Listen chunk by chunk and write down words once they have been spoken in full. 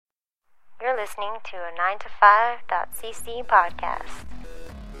listening to a 9to5.cc podcast.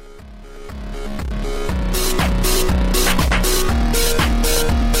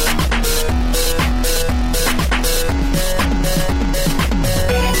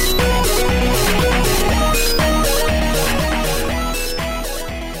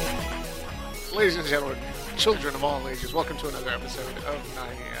 Ladies and gentlemen, children of all ages, welcome to another episode of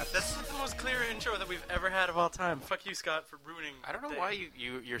 9AF. That's the most clear intro that we've ever had of all time. Fuck you, Scott, for ruining. I don't know why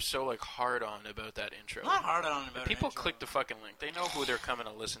you're so like hard on about that intro. I'm not hard on about People an intro. click the fucking link. They know who they're coming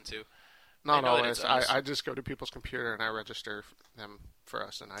to listen to. Not They know that always. it's us. I just go to people's computer and I register them for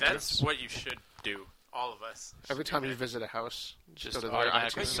us. And That's what you should do. All of us. every time you visit a house, Just go to their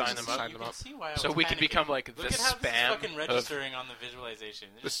automatically iTunes sign and them up. sign You them can up. see why I So was we can panicking. become like Look the at how this is spam fucking registering on the visualization.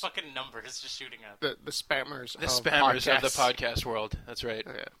 There's The just fucking numbers just shooting up. The spammers. the of spammers of the podcasts. podcast world. That's right.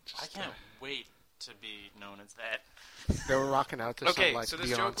 Yeah, I just, can't wait to be known as that. They were rocking out to Okay, some like so this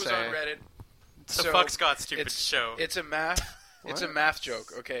Beyonce. joke was on Reddit. So So fuck Scott's stupid it's- show. It's a math. It's a What? math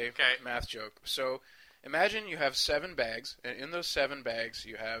joke. Okay. Okay. Math joke. So imagine you have 7 bags, and in those 7 bags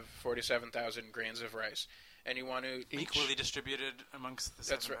you have 47,000 grains of rice, and you want to Equally distributed amongst the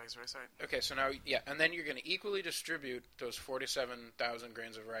That's seven right. bags, right? Okay, so now, yeah, and then you're going to equally distribute those 47,000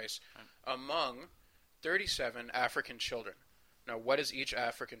 grains of rice among 37 African children. Now, what does each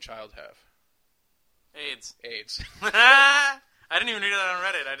African child have? AIDS. AIDS. I didn't even read that on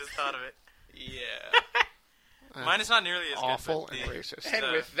Reddit. I just thought of it. Yeah. Mine is not nearly as Awful good. and but racist. And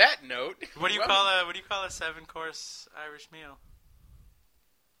the- with that note, What do you welcome- call a 7-course Irish meal?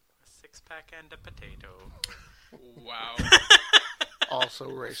 A 6-pack and a potato. Wow. Also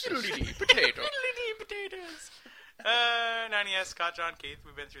racist. Fiddly-dee potato. Fiddly-dee potatoes. 90S, Scott, John, Keith.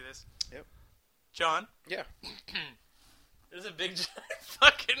 We've been through this. Yep. John, Yeah. there's a big,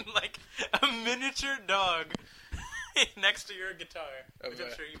 fucking, like, a miniature dog next to your guitar, which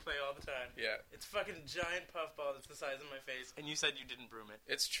I'm sure you play all the time. Yeah. It's fucking giant puffball that's the size of my face, and you said you didn't broom it.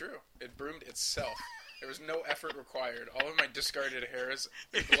 It's true. It broomed itself. There was no effort required. All of my discarded hairs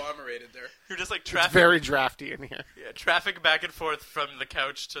agglomerated there. You're just like It's traffic, very drafty in here. traffic back and forth from the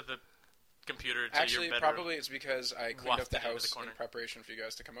couch to the computer to Actually, your bedroom. probably it's because I cleaned up Wafted the into the house corner. in preparation for you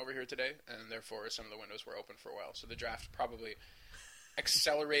guys to come over here today, and therefore some of the windows were open for a while. So the draft probably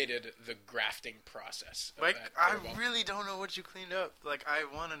accelerated the grafting process of Like, that I fireball. really don't know what you cleaned up. Like, I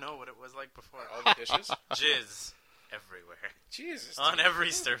want to know what it was like before. All the dishes? Jizz everywhere. Jesus. On dude. every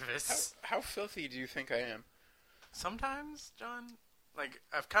surface. How filthy do you think I am? Sometimes, John, like,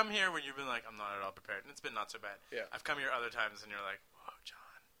 I've come here when you've been like, I'm not at all prepared, and it's been not so bad. Yeah. I've come here other times, and you're like, whoa, John.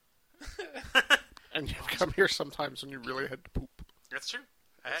 And you come here sometimes when you really had to poop. That's true.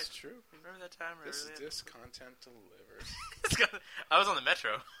 That's true. Remember that time? This content delivers. I was on the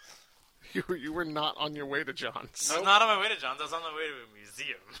metro. You were not on your way to John's. I was not on my way to John's. I was on my way to a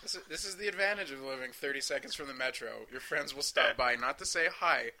museum. This is the advantage of living 30 seconds from the metro. Your friends will stop by not to say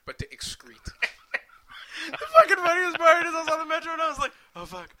hi, but to excrete. The fucking funniest part is I was on the metro, and I was like, oh,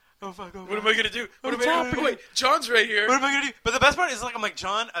 fuck. Oh, fuck. Oh, fuck. What am I gonna do? What am What's I gonna do? happening? Wait, John's right here. What am I gonna do? But the best part is, like, I'm like,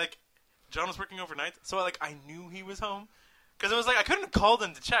 John was working overnight, so I knew he was home. Because it was like, I couldn't have called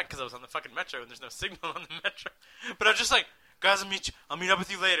him to check because I was on the fucking metro and there's no signal on the metro. But I was just like, guys, I'll meet up with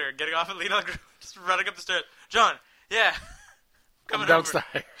you later. Getting off at Lidl, just running up the stairs. John, yeah. Come Coming downstairs.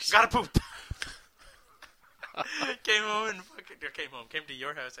 over. Gotta poop. Came to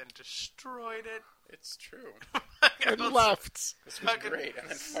your house and destroyed it. It's true. And left. This was great, and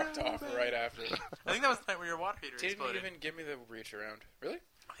then fucked off right after. I think that was the night where your water heater Didn't exploded. even give me the reach around. Really?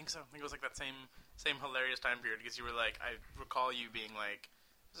 I think so. I think it was like that same hilarious time period because you were like, I recall you being like,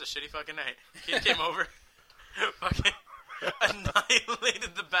 "This is a shitty fucking night." Keith came over, fucking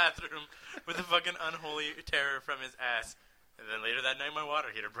annihilated the bathroom with a fucking unholy terror from his ass. And then later that night, my water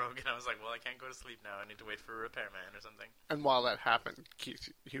heater broke, and I was like, "Well, I can't go to sleep now. I need to wait for a repairman or something." And while that happened, Keith,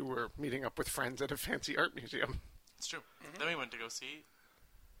 you were meeting up with friends at a fancy art museum. It's true. Then we went to go see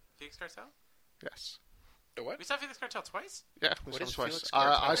Felix Cartel. Yes. The what? We saw Felix Cartel twice. Yeah, we What saw is him twice. Felix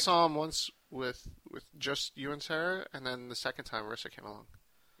Cartel? I saw him once with just you and Sarah, and then the second time Marissa came along.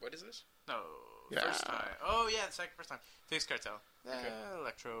 What is this? No, Yeah. first time. Oh yeah, the first time. Felix Cartel,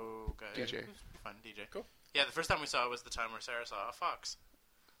 electro guy, DJ. fun DJ. Cool. Yeah, the first time we saw it was the time where Sarah saw a fox.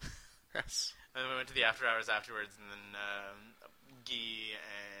 Yes. And then we went to the after hours afterwards, and then Guy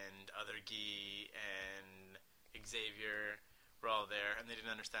and other Guy and Xavier were all there, and they didn't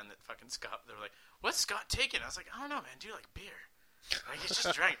understand that fucking Scott. They were like, "What's Scott taking?" I was like, "I don't know, man. Do you like beer?" Like, he's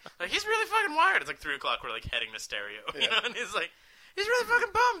just drank. Like, he's really fucking wired. It's like 3 o'clock. We're like heading to stereo, you know. And he's like, he's really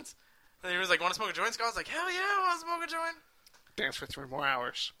fucking bummed. And he was like, "Want to smoke a joint?" Scott was like, "Hell yeah, I want to smoke a joint." Dance for 3 more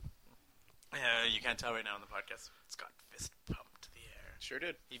hours. You can't tell right now on the podcast. Scott fist pumped the air. Sure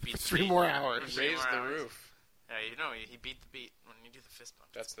did. He beat the 3 beat. more hours. Three Raised more the hours. roof. Yeah, he beat the beat when you do the fist bump.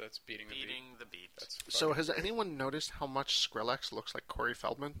 That's beating the beat. Beating the beat. That's So fucking- has anyone noticed how much Skrillex looks like Corey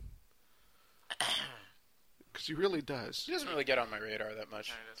Feldman? Because he really does. He doesn't really get on my radar that much,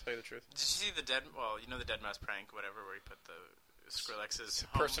 Yeah, he does. to tell you the truth. Did you see the dead? Well, you know the Dead Mouse prank, whatever, where he put the Skrillex's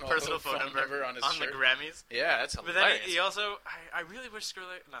Personal phone number on his the shirt. Grammys. Yeah, that's But hilarious. then he also, I really wish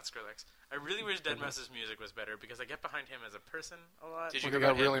Skrillex. I really wish Dead Mouse's music was better because I get behind him as a person a lot. Did When you he hear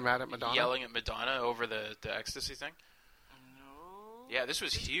got about really him mad at Madonna? yelling at Madonna over the ecstasy thing? No. Yeah, this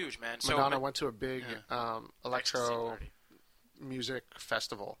was huge, man. Madonna went to a big Ecstasy electro party. music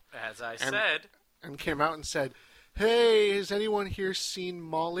festival As I said, and came out and said, "Hey, has anyone here seen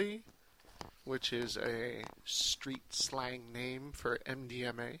Molly?" Which is a street slang name for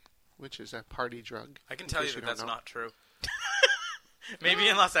MDMA, which is a party drug. I can in tell case you that don't that's know. not true. Maybe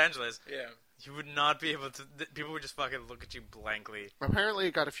in Los Angeles, Yeah. you would not be able to. People would just fucking look at you blankly. Apparently,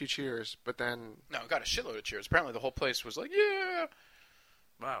 it got a few cheers, but then No, it got a shitload of cheers. Apparently, the whole place was like, yeah.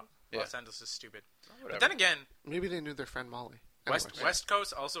 Wow, Yeah. Los Angeles is stupid. Whatever. But then again, maybe they knew their friend Molly. West Anyways. West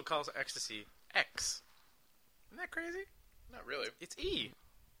Coast also calls ecstasy X. Isn't that crazy? Not really. It's E.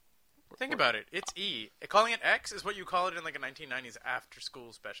 Think about it. It's E. Calling it X is what you call it in like a 1990s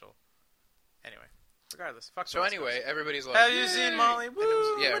after-school special. Anyway, regardless, fuck. So the West anyway, Coast. everybody's like, Have you "Yay!" seen Molly? And Woo, it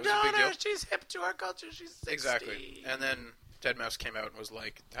was, yeah, it was a big Madonna, deal. she's hip to our culture. She's 60. Exactly. And then Deadmau5 came out and was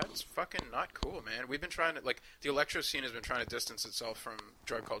like, that's fucking not cool, man. We've been trying to, like, the electro scene has been trying to distance itself from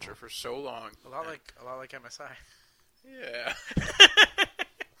drug culture for so long. a lot like MSI. Yeah.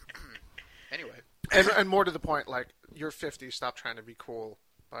 Anyway. And more to the point, like, you're 50, stop trying to be cool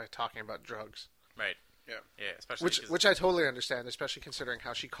by talking about drugs. Right. Yeah. Yeah. Especially Which I totally understand, especially considering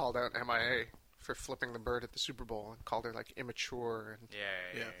how she called out MIA for flipping the bird at the Super Bowl and called her, like, immature. And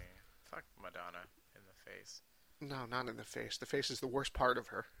Yeah. Yeah. Fuck Madonna in the face. no, not in the face. The face is the worst part of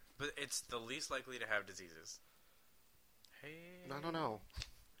her. But it's the least likely to have diseases. Hey. No.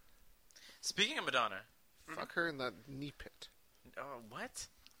 Speaking of Madonna. Fuck her in the knee pit. Oh, what?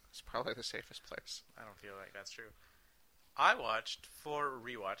 It's probably the safest place. I don't feel like that's true. I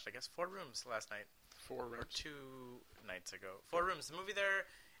rewatched, I guess, Four Rooms last night. 4 Or rooms. 2 nights ago. Four Rooms, the movie there,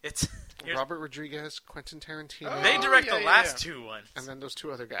 it's... here's- Robert Rodriguez, Quentin Tarantino, Oh, they direct yeah, the yeah, last yeah. 2 ones. and then those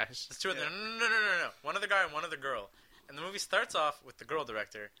 2 other guys. There's 2 of them. No. One other guy and one other girl. And the movie starts off with the girl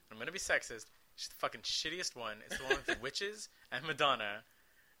director. I'm going to be sexist. She's the fucking shittiest one. It's the one with the witches and Madonna.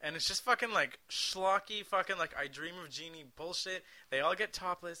 And it's just fucking, like, schlocky fucking, like, I Dream of Jeannie bullshit. They all get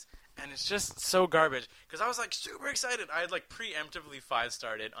topless. And it's just so garbage. Because I was, like, super excited. I had, like, preemptively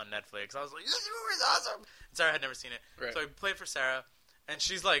 5-starred it on Netflix. I was like, this movie's awesome. And Sarah had never seen it. Right. So I played for Sarah. And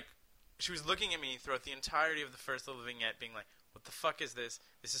she's like, she was looking at me throughout the entirety of the first little vignette being like, what the fuck is this?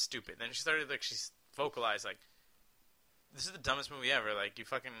 This is stupid. Then she started, like, she's vocalized, like, this is the dumbest movie ever. Like, you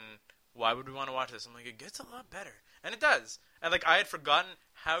fucking, why would we want to watch this? I'm like, it gets a lot better. And it does. And, like, I had forgotten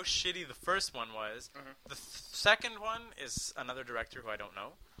how shitty the first one was. Mhm. The second one is another director who I don't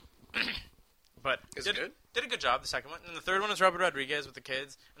know. But Is it good? did a good job, the second one. And the third one is Robert Rodriguez with the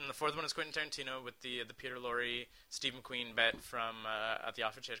kids. And the fourth one is Quentin Tarantino with the Peter Lorre, Steve McQueen bet from at the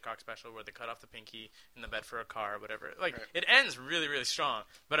Alfred Hitchcock special where they cut off the pinky in the bed for a car or whatever. Like, Right. it ends really, really strong.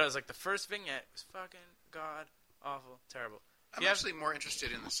 But I was like, the first vignette was fucking god awful, terrible. I'm Yeah. actually more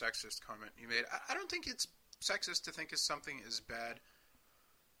interested in the sexist comment you made. I don't think it's sexist to think something is bad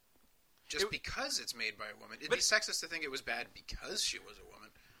just because it's made by a woman. It'd be But- sexist to think it was bad because she was a woman.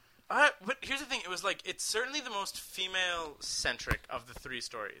 But here's the thing: it was like it's certainly the most female-centric of the 3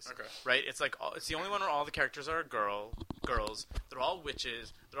 stories. Okay. Right? It's like it's the only one where all the characters are girls. They're all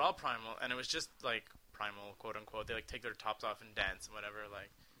witches. They're all primal, and it was just like primal, quote unquote. They like take their tops off and dance and whatever, like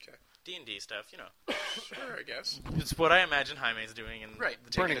Okay. D&D stuff. You know, Sure, I guess. it's what I imagine Jaime's doing. And Right. The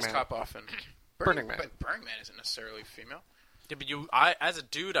Taking Burning his Man. top off and Burning Man. But Burning Man isn't necessarily female. Yeah, but as a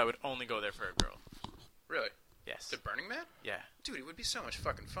dude, I would only go there for a girl. Really? Yes. The Burning Man? Yeah. Dude, it would be so much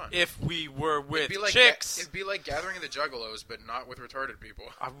fucking fun. If we were with it'd be like chicks. it'd be like Gathering of the Juggalos, but not with retarded people.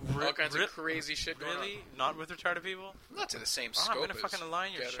 All kinds of crazy shit going Really? on. Not with retarded people? Not to the same Oh, scope. I'm gonna as fucking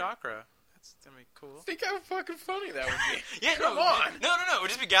align your Gathering. chakra. That's gonna be cool. Think how fucking funny that would be. Yeah, Come no, on. No. It would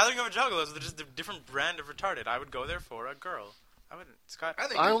just be Gathering of Juggalos with just a different brand of retarded. I would go there for a girl. I wouldn't. Scott, I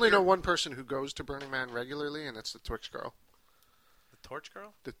think I only you're- know one person who goes to Burning Man regularly, and it's the Twix girl. the Torch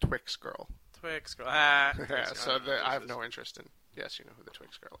Girl? The Twix girl. Twix Girl. Yeah, so don't know who I have this no interest in. Yes, you know who the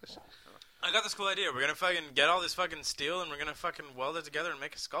Twix girl is. I got this cool idea. We're gonna fucking get all this fucking steel and we're gonna fucking weld it together and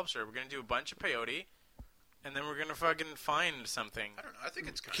make a sculpture. We're gonna do a bunch of peyote, and then we're gonna fucking find something. I don't know. I think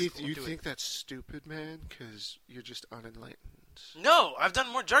it's kind Keith, of cool. you do it. think that's stupid, man? Because you're just unenlightened. No, I've done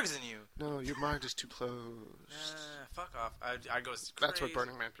more drugs than you. No, your mind is too closed. Fuck off. I'd go crazy. That's what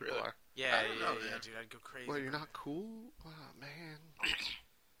Burning Man people are. Yeah, I don't know, yeah, man. dude. I'd go crazy. Well, you're not cool? Oh, man.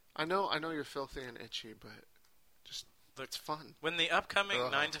 I know you're filthy and itchy, but just, it's fun. When the upcoming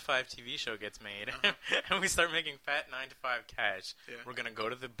Ugh. 9 to 5 TV show gets made, and we start making fat 9 to 5 cash, we're gonna go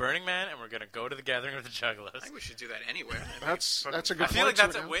to the Burning Man, and we're gonna go to the Gathering of the Juggalos. I think we should do that anywhere. That's a good I point. feel like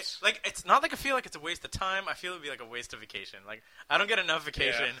that's to a announce. waste. Like, it's not like I feel like it's a waste of time. I feel it'd be like a waste of vacation. Like, I don't get enough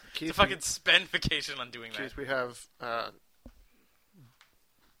vacation to Keith, fucking spend vacation on doing that. Keith, we have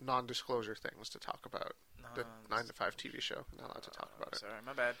non-disclosure things to talk about. The 9 to 5 TV show. Not allowed to talk about it. Sorry,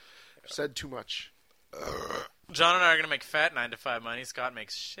 my bad. Said too much. John and I are gonna make fat 9 to 5 money. Scott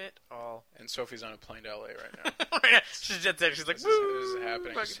makes shit all. And Sophie's on a plane to LA right now. She's just there. She's like, This woo! is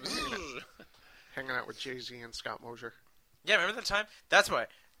happening. Fucking- Hanging out with Jay-Z and Scott Mosier. Yeah, remember that time? That's why.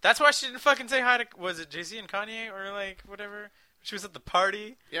 That's why she didn't fucking say hi to. Was it Jay-Z and Kanye or like whatever? She was at the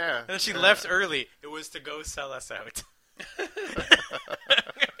party Yeah. and then she left early. It was to go sell us out.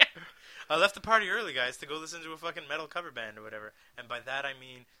 I left the party early, guys, to go listen to a fucking metal cover band or whatever. And by that I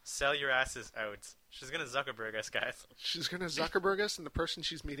mean sell your asses out. She's gonna Zuckerberg us, guys. She's going to Zuckerberg us, and the person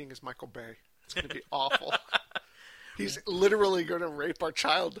she's meeting is Michael Bay. It's going to be awful. He's literally going to rape our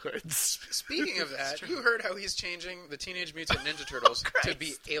childhoods. Speaking of that, you heard how he's changing the Teenage Mutant Ninja Turtles to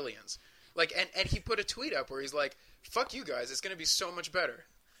be aliens. Like, and he put a tweet up where he's like, "Fuck you guys, it's going to be so much better."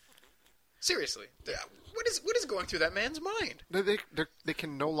 Seriously, what is going through that man's mind? They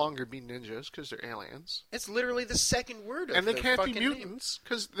can no longer be ninjas because they're aliens. It's literally the second word of And they the can't be fucking mutants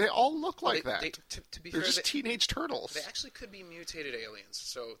because they all look like that. To be They're fair, just teenage turtles. they actually could be mutated aliens,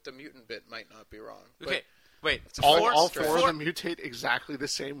 so the mutant bit might not be wrong. But Okay, wait. all Before, four of them mutate exactly the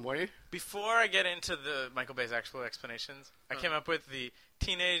same way. before I get into the Michael Bay's actual explanations, I came up with the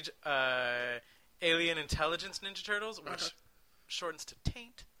Teenage Alien Intelligence Ninja Turtles, which shortens to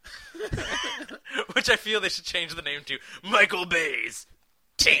TAINT. Which I feel they should change the name to Michael Bay's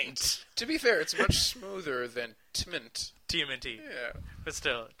TAINT. to be fair, it's much smoother than TMNT. TMNT. Yeah. But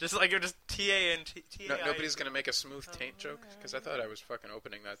still, just like just TANT. No, nobody's gonna make a smooth taint joke because I thought I was fucking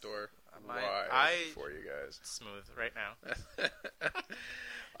opening that door wide for you guys. Smooth right now.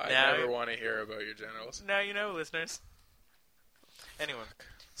 I Now- never want to hear about your genitals. Now you know, listeners. Anyway,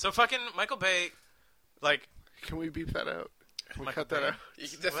 so fucking Michael Bay, like Can we beep that out? Can we Michael cut that Bay?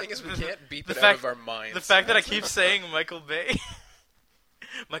 out? The thing is, we can't beep The it out fact- of our minds. the fact that I keep saying Michael Bay.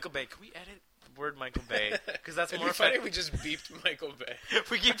 Michael Bay, can we edit the word Michael Bay? Because that's It'd more be funny effective. if we just beeped Michael Bay.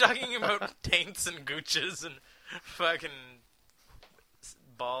 We keep talking about taints and gooches and fucking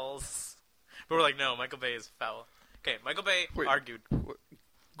balls. But we're like, no, Michael Bay is foul. Okay, Michael Bay Wait. argued. What?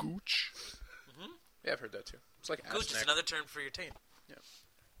 Gooch? Yeah, I've heard that too. It's like ass Gooch is neck. another term for your taint.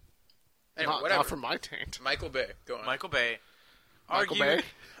 Anyway, Not whatever. for my taint. Michael Bay, go on. Michael Bay Michael argued, Bay?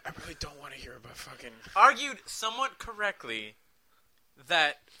 I really don't want to hear about fucking. argued somewhat correctly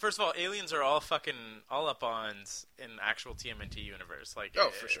that, first of all, aliens are all up ons in actual TMNT universe. Like, Oh,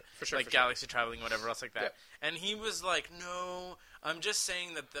 for sure, for sure, like for sure. galaxy traveling, whatever else like that. Yeah. And he was like, no, I'm just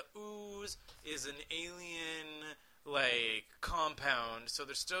saying that the ooze is an alien like compound, so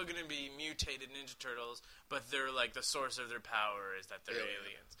they're still going to be mutated Ninja Turtles, but they're like the source of their power is that they're Yeah.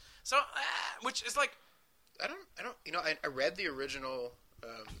 aliens. So, which is like I don't. You know, I read the original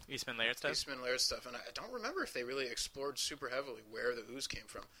Eastman Laird stuff. Eastman Laird stuff, and I don't remember if they really explored super heavily where the ooze came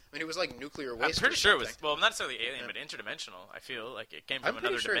from. I mean, it was like nuclear I'm waste. pretty or sure it was, something. well, not necessarily alien, Yeah. but interdimensional. I feel like it came from I'm pretty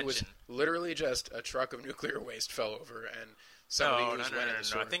another sure dimension. it was literally just a truck of nuclear waste fell over, and somebody No. went in the I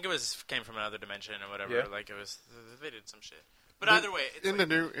sewer. think it was came from another dimension or whatever. Yeah. Like it was, they did some shit. But either way, it's in like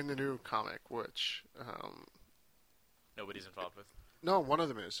the new comic, which nobody's involved with. no, one of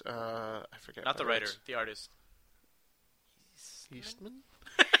them is I forget. Not the but writer, it's the artist. Eastman.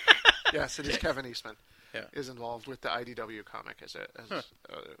 Yes, it is Kevin Eastman. Yeah. Is involved with the IDW comic as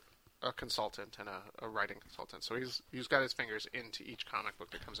a consultant and a writing consultant. So he's got his fingers into each comic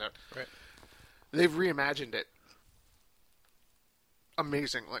book that comes out. Right. They've reimagined it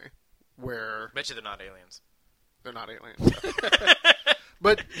amazingly, where Bet you they're not aliens. they're not aliens.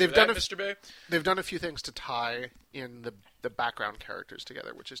 But they've done Mr. Bay. they've done a few things to tie in the background characters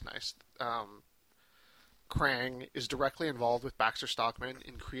together, which is nice. Krang is directly involved with Baxter Stockman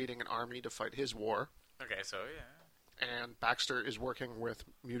in creating an army to fight his war, Okay, so yeah, and Baxter is working with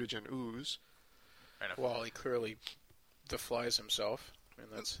Mutagen Ooze. fair enough. Well, he clearly deflies himself. I mean,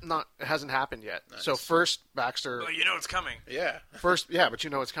 that's It hasn't happened yet. Nice. So first Baxter, Well, you know it's coming. yeah. but you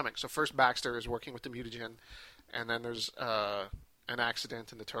know it's coming. So first Baxter is working with the Mutagen, and then there's an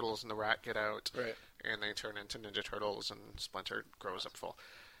accident, and the turtles and the rat get out, Right. and they turn into Ninja Turtles, and Splinter grows up full.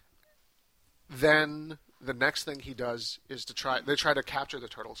 then the next thing he does is they try to capture the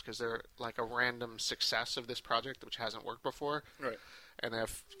turtles because they're like a random success of this project which hasn't worked before. Right. And they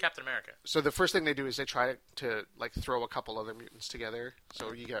have Captain America. So the first thing they do is they try to like throw a couple other mutants together.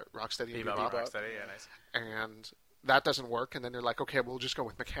 So you get Rocksteady and Bebop. Rocksteady, yeah, nice. And that doesn't work. And then they're like, okay, we'll just go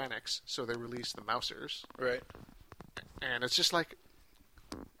with mechanics. So they release the Mousers. Right. And it's just like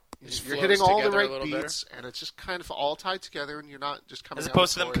Just you're flows hitting all the together a right little beats, and it's just kind of all tied together, and you're not just coming. As out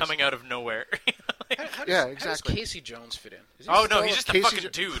opposed to with them stories. coming out of nowhere. How Yeah, does exactly. Casey Jones fit in? Is he Oh, no, still he's just a Casey fucking Jo-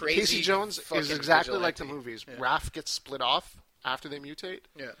 dude. Crazy Casey Jones is fucking exactly like the vigilante. movies. Yeah. Raph gets split off after they mutate,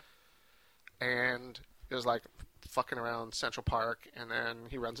 Yeah. and is like fucking around Central Park, and then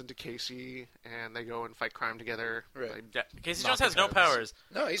he runs into Casey, and they go and fight crime together. Right. They- Yeah, Casey Knock Jones has no heads. powers.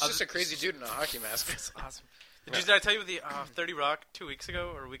 No, he's I'll just a crazy dude in a hockey mask. It's awesome. Did I tell you the 30 Rock 2 weeks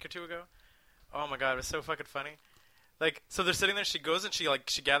ago or a week or two ago? Oh my god, it was so fucking funny. Like, so they're sitting there. She goes and she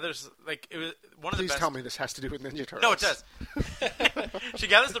gathers like it was one of the Please best. tell me this has to do with Ninja Turtles. No, it does. She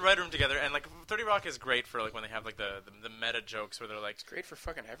gathers the writer room together, and like 30 Rock is great for like when they have like the meta jokes where they're like, It's great for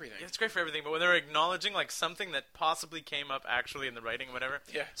fucking everything. yeah, it's great for everything, but when they're acknowledging like something that possibly came up actually in the writing or whatever.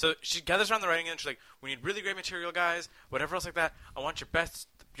 Yeah. So she gathers around the writing and she's like, "We need really great material, guys. Whatever else like that. I want your best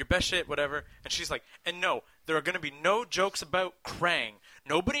shit, whatever." And she's like, "And no, there are going to be no jokes about Krang.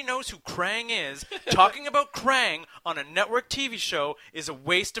 Nobody knows who Krang is. Talking about Krang on a network TV show is a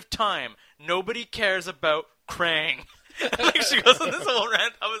waste of time. Nobody cares about Krang." Like, she goes on this whole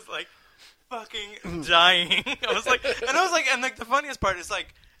rant. I was like, fucking dying. I was like, and like the funniest part is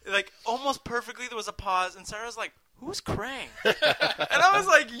like almost perfectly there was a pause, and Sarah's like, "Who's Krang?" And I was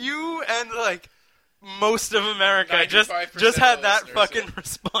like, you and like most of America just 95% had of that listeners, fucking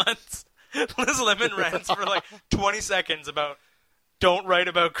response. Liz Lemon rants for like 20 seconds about don't write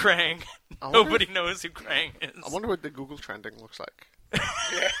about Krang. Nobody knows who Krang is. I wonder what the Google trending looks like.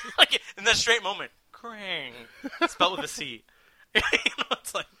 Like in that straight moment, Krang, spelled with a C. You know,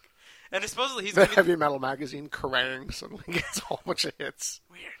 it's like, and supposedly he's The gonna be heavy metal magazine Kerrang suddenly gets a whole bunch of hits.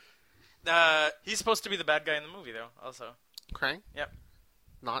 weird. He's supposed to be the bad guy in the movie, though. Also, Krang, yep.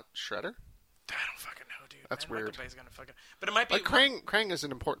 not Shredder. I don't fucking know, dude. That's Man, Michael weird. Bay's gonna fucking, but it might be. Like Krang is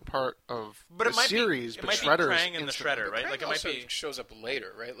an important part of But the it might series, be, but it might Shredder be is Krang and the instant. Shredder, right? Krang Like it might also be. shows up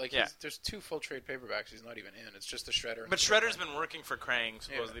later, right? Like Yeah. there's 2 full trade paperbacks he's not even in. It's just the Shredder. and But the Shredder's Krang. been working for Krang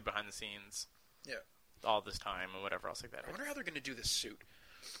supposedly behind the scenes. Yeah. All this time or whatever else like that. I wonder how they're going to do this suit.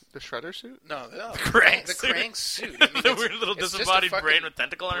 The Shredder suit? No, the Krang the suit. Krang suit. I mean, The it's- weird little it's just a disembodied fucking brain with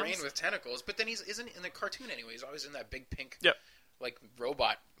tentacle arms. Brain with tentacles. But then he's isn't in the cartoon anyway. He's always in that big pink, Yep. like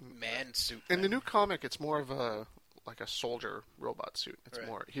robot man suit. In the thing. new comic, it's more of a soldier robot suit. It's Right.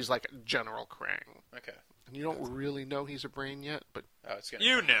 more he's like General Krang, Okay. and you don't really know he's a brain yet, but Oh, it's gonna.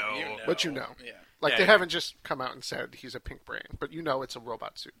 You know. But you know. Yeah. like Yeah, they yeah. haven't just come out and said he's a pink brain, but you know it's a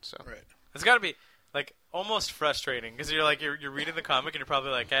robot suit. So Right. It's got to be like almost frustrating because you're like you're reading the comic and you're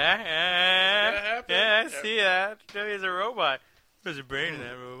probably like, happen. yeah, I Yeah. see that. You know, he's a robot. There's a brain in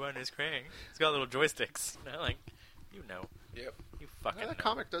that robot. And he's Krang. He's got little joysticks. You know, like, you know, Yep. you fucking the know.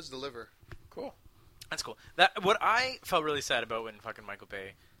 comic does deliver. Cool. That's cool. That what I felt really sad about when fucking Michael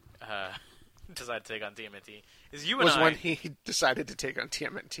Bay decided to take on TMNT is you and Was I. when he decided to take on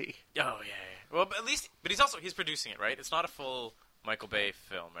TMNT. Oh yeah. Well, but at least, but he's producing it, right? It's not a full Michael Bay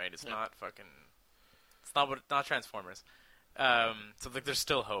film, right? It's not fucking. It's not Transformers. So like, there's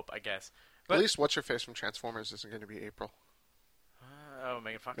still hope, I guess. But At least what's her face from Transformers isn't going to be April.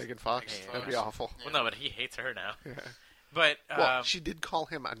 Megan Fox. Megan Fox. Yeah. That'd be awful. Well, no, but he hates her now. Yeah. But Well, she did call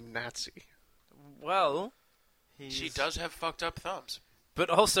him a Nazi. he's, She does have fucked up thumbs. But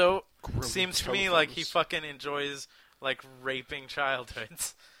also, Groomed seems to me toe like he thumbs. fucking enjoys like raping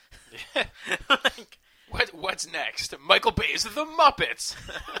childhoods. Like, What's next? Michael Bay's The Muppets.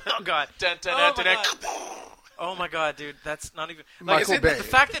 oh god. Dun, dun, Oh dun, my dun, God. dun. Oh my god, dude, that's not even Michael like, Bay. the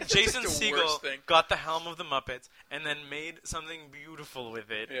fact that It's Jason like the Segel worst thing. got the helm of the Muppets and then made something beautiful with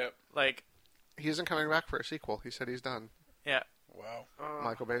it. Yep. Like, He isn't coming back for a sequel. He said he's done. yeah. Wow.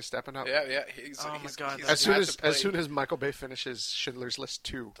 Michael Bay's stepping up. Yeah, yeah. He's, Oh my he's, God, he's that's- As soon as Michael Bay finishes Schindler's List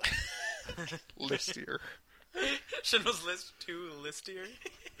 2, listier. Schindler's List 2 listier.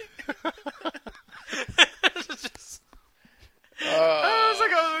 Just, I was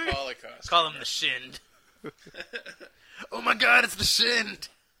like, oh, Holocaust. call him the Shind. Oh my god, it's the Shind.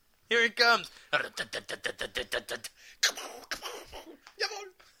 Here he comes.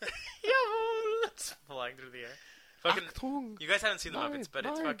 It's flying through the air. Fucking, Achtung. you guys haven't seen the Nein, Muppets, but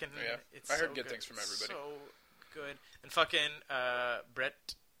it's nein. fucking. Yeah, It's I heard so good things from everybody. So good, and fucking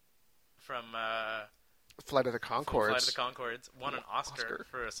Brett from Flight of the Flight Conchords. of the Conchords won an Oscar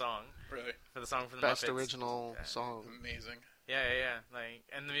for a song. Really For the song from the Best Muppets. original song. amazing. Yeah. Like,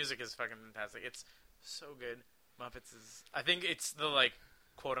 and the music is fucking fantastic. It's so good. Muppets is. I think it's the like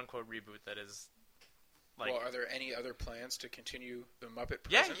quote unquote reboot that is. Like, Well, are there any other plans to continue the Muppet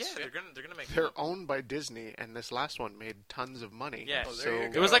yeah, presence? they're gonna make. They're owned by Disney, and this last one made tons of money. Yeah. Oh, there so you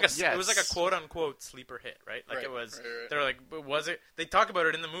It go. was like a Yes. it was like a quote unquote sleeper hit, right? Like Right, it was. right. They were like, but was it? They talk about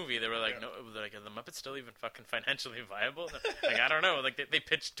it in the movie. They were like, Yeah. no, they're like, are the Muppets still even fucking financially viable? Like, I don't know. Like they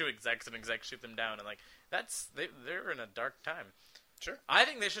pitched to execs and execs shoot them down, and like they're in a dark time. Sure. I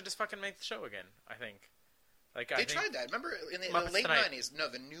think they should just fucking make the show again. I think. Like They I think tried that. Remember in the Muppets late Tonight. 90s? No,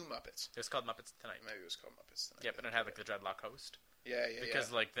 the new Muppets. it was called Muppets Tonight. Maybe it was called Muppets Tonight. Yep, and it had like the dreadlock host Yeah,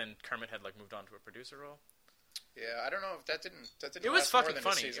 because like then Kermit had like moved on to a producer role. yeah. I don't know if that didn't. It was last more fucking than a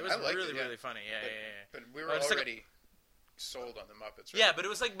funny. season. It was I liked really it, yeah. really funny. Yeah, But- yeah. But we were Well, it's like a- already sold on the Muppets. Right? Yeah, but it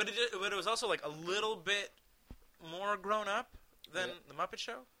was like, but it was also like a little bit more grown up than Yeah. the Muppet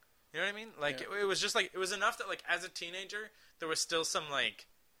Show. You know what I mean? Like Yeah. it was just like it was enough that like as a teenager there was still some like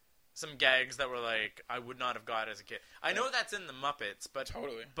some gags that were like I would not have got as a kid. I know that's in the Muppets, but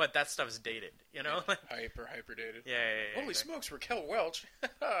Totally. but that stuff's dated. You know? Like, hyper dated. yeah. Holy exactly. smokes, Raquel Welch.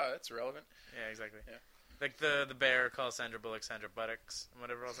 That's relevant. Yeah, exactly. Yeah. Like the bear calls Sandra Bullock Sandra Buttocks and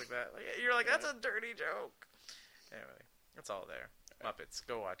whatever else like that. Like, you're like that's a dirty joke. Anyway, it's all there. Muppets,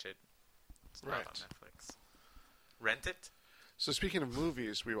 go watch it. It's not Right. on Netflix. Rent it. So speaking of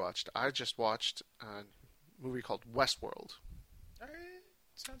movies we watched, I just watched a movie called Westworld, All right.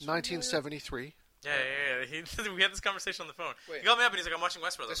 Sounds familiar. 1973. Yeah. We had this conversation on the phone. Wait. He called me up and he's like, "I'm watching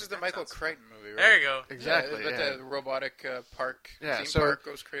Westworld." I This was is the like, Michael "That sounds-" Crichton movie, right? There you go. Exactly. Yeah, Yeah, but the robotic park theme so park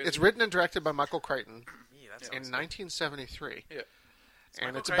goes crazy. it's written and directed by Michael Crichton Yeah, that in sounds 1973. Yeah. Is and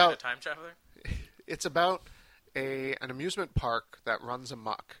Michael it's Crichton about a time traveler. it's about an amusement park that runs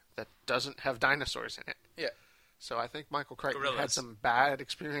amok that doesn't have dinosaurs in it. Yeah. So I think Michael Crichton had Gorillas. some bad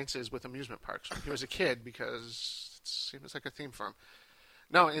experiences with amusement parks when he was a kid because it seems like a theme for him.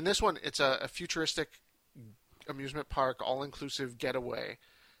 No, in this one, it's a futuristic amusement park, all-inclusive getaway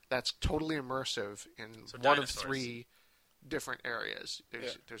that's totally immersive in So one of dinosaurs. 3 different areas. Yeah.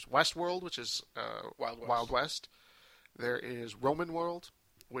 There's Westworld, which is Wild West. There is Roman World,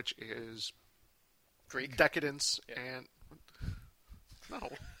 which is Greek. decadence Yeah. and no.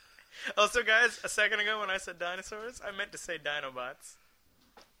 Also, guys, a second ago when I said dinosaurs, I meant to say Dinobots.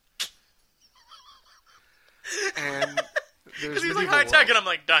 And there's Because he was like medieval high tech, world. and I'm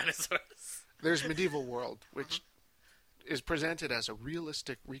like dinosaurs. There's medieval world, which is presented as a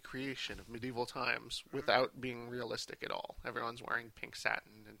realistic recreation of medieval times without being realistic at all. Everyone's wearing pink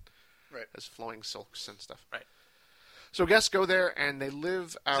satin and Right. has flowing silks and stuff. Right. So guests go there and they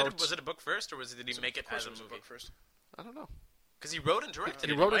live out. Was it a book first, or did he make it Of course as a it was movie? book first. I don't know. Because he wrote and directed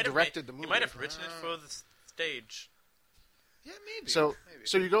He it. wrote and might have directed made- the He might movie. have written it for the stage. Yeah, maybe. So maybe.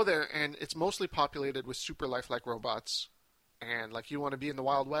 so you go there and it's mostly populated with super lifelike robots. And like you want to be in the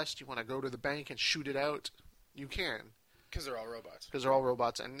Wild West, you want to go to the bank and shoot it out, you can. Because they're all robots. Because they're all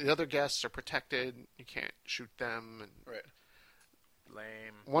robots, and the other guests are protected. You can't shoot them. And Right.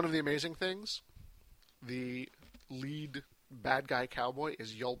 Lame. one of the amazing things, the lead bad guy cowboy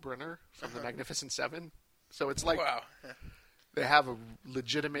is Yul Brynner from The Magnificent Seven. So it's like Wow. they have a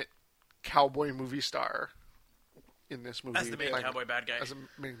legitimate cowboy movie star in this movie. As the main playing- cowboy bad guy. As a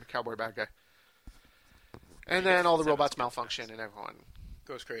main cowboy bad guy. And then all the robots malfunction and everyone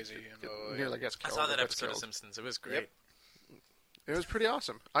Goes crazy. And, nearly gets I killed. saw that or gets episode of killed. Simpsons. It was great. Yep. It was pretty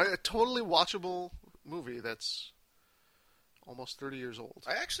awesome. A totally watchable movie that's almost 30 years old.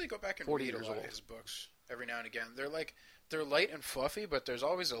 I actually go back and 40 read a years lot of old. his books every now and again. They're light and fluffy, but there's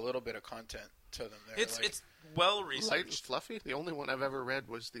always a little bit of content to them. There. It's well Light and researched. fluffy. The only one I've ever read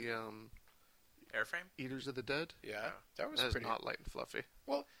was the Airframe. Eaters of the Dead. yeah, that was That is pretty. not light and fluffy.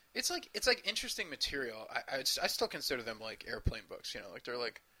 Well, it's like interesting material. I still consider them like airplane books. You know,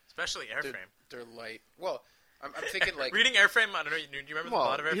 like Especially Airframe. they're light. Well, I'm thinking like Reading Airframe, I don't know. Do you remember the Well,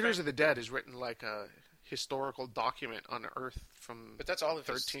 plot of Airframe? Eaters of the Dead is written like a historical document on Earth from. But that's all of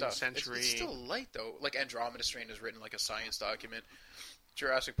his 13th stuff. century. It's still light though. Like Andromeda Strain is written like a science document.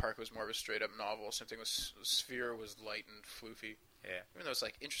 Jurassic Park was more of a straight up novel. Same thing with Sphere was light and floofy. Yeah. Even though it's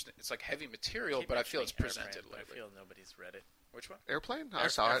like interesting, it's like heavy material, Keep but I feel it's mentioning presented Airframe, but lightly. I feel nobody's read it. Which one? Airplane? I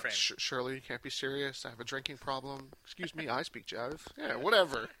saw it. Airframe. Shirley, you can't be serious. I have a drinking problem. Excuse me, I speak jive. Yeah,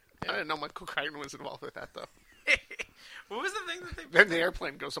 whatever. I didn't know Michael Crichton was involved with that, though. What was the thing that they? Then the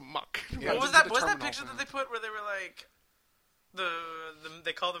airplane goes amok. Yeah. What was Runs that? into the Was that terminal. picture that they put where they were like,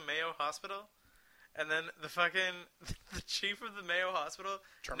 they call the Mayo Hospital, and then the fucking the chief of the Mayo Hospital.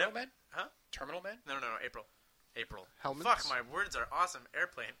 Terminal no, Man? Huh? Terminal Man? No. April. Helmets? Fuck, my words are awesome.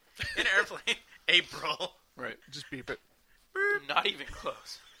 Airplane. In Airplane, April. Right. Just beep it. Not even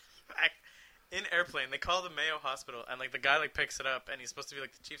close. Back in Airplane, they call the Mayo Hospital, and like the guy like picks it up, and he's supposed to be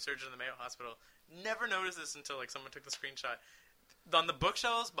like the chief surgeon of the Mayo Hospital. Never noticed this until like someone took the screenshot. On the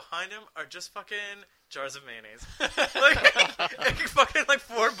bookshelves behind him are just fucking jars of mayonnaise. like fucking like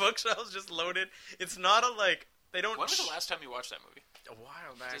 4 bookshelves just loaded. It's not a like they don't. When was the last time you watched that movie? A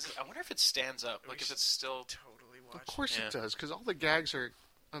while back. I wonder if it stands up. Like, if it's still... Totally watch. Of course Yeah. it does, because all the gags are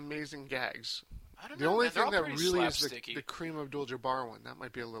amazing gags. I don't The know, only man. They're thing all that pretty really is slapsticky. the Kareem Abdul-Jabbar one. That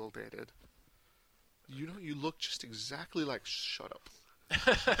might be a little dated. You look just exactly like... Shut up.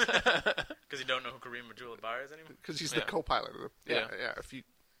 Because you don't know who Kareem Abdul-Jabbar is anymore. Because he's Yeah. the co-pilot. Of the, Yeah. yeah. If you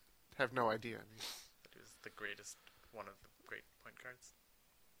have no idea. I mean, He was the greatest, one of the great point guards.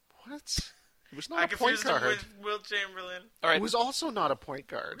 what? It was I not a point confused him guard. with Will Chamberlain. All right. It was also not a point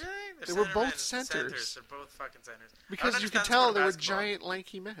guard. Really? They were both centermen. centers. They're both fucking centers. I Because don't you could understand the tell sport of they were basketball. giant,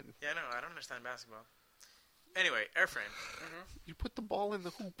 lanky men. Yeah, no, I don't understand basketball. Anyway, Airframe. You put the ball in the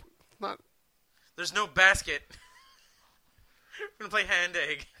hoop. Not... There's no basket. We're gonna play hand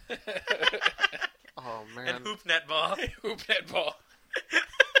egg Oh, man. and hoop netball. Hoop netball.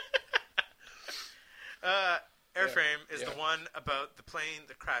 Airframe is Yeah. the one about the plane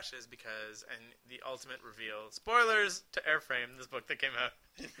that crashes because, and the ultimate reveal. Spoilers to Airframe, this book that came out.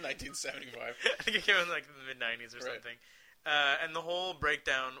 1975. I think it came out in like the mid '90s or Right. something. And the whole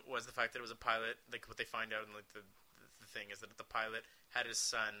breakdown was the fact that it was a pilot. Like what they find out in like the thing is that the pilot had his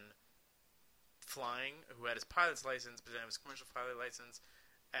son flying, who had his pilot's license, but didn't have his commercial pilot license.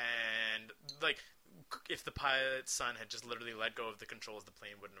 And like, if the pilot's son had just literally let go of the controls, the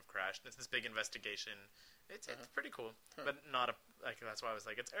plane wouldn't have crashed. And it's this big investigation. It's pretty cool, but not a like. That's why I was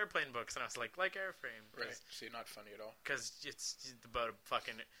like, it's airplane books, and I was like Airframe, Right. See, not funny at all. because it's about a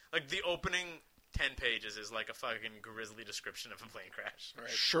fucking like the opening 10 pages is like a fucking grisly description of a plane crash. Right.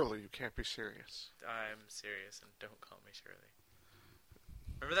 Surely you can't be serious. I'm serious, and don't call me Shirley.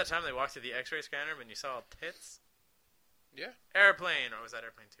 Remember that time they walked through the X-ray scanner when you saw tits? Yeah. Airplane, or was that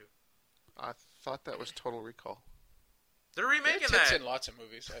Airplane 2? I thought that was Total Recall. They're remaking Tits that. in lots of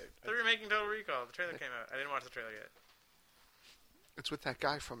movies. They're remaking Total Recall. The trailer came out. I didn't watch the trailer yet. It's with that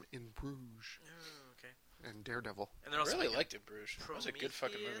guy from In Bruges Oh, okay. and Daredevil. And they're I also really making liked it, Bruges. That was a good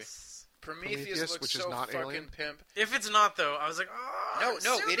fucking movie. Prometheus. Prometheus looks which is so not fucking Alien? pimp. If it's not though, I was like, oh, No, I'm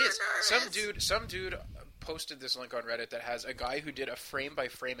no, super it is. nervous. Some dude posted this link on Reddit that has a guy who did a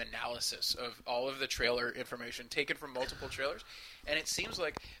frame-by-frame analysis of all of the trailer information taken from multiple trailers, and it seems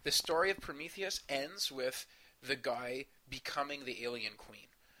like the story of Prometheus ends with the guy becoming the alien queen,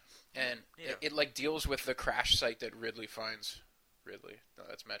 and Yeah. it like deals with the crash site that Ridley finds. Ridley? No,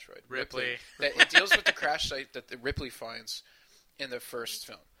 that's Metroid. Ripley. That it deals with the crash site that the Ripley finds in the first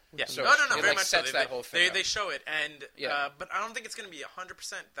film. Yeah, So no, it, very like, much sets so. that whole thing up. They show it, and Yeah. but I don't think it's going to be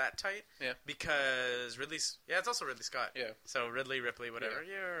 100% that tight. Yeah. Because Ridley's, it's also Ridley Scott. Yeah. So Ridley, Ripley, whatever.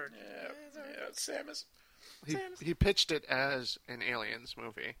 Yeah. You're, Samus. He pitched it as an Aliens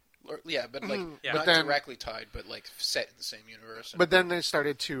movie. Yeah, but like Yeah. not But then- directly tied, but like set in the same universe. But then they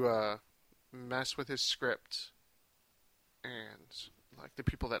started to mess with his script, and like the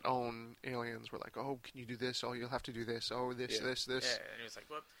people that own Aliens were like, "Oh, can you do this? Oh, you'll have to do this. Oh, this, Yeah. this, this." Yeah, and he was like,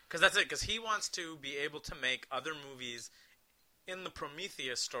 "What?" Because that's it. Because he wants to be able to make other movies in the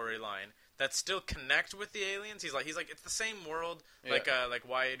Prometheus storyline that still connect with the aliens. He's like, it's the same world, Yeah. like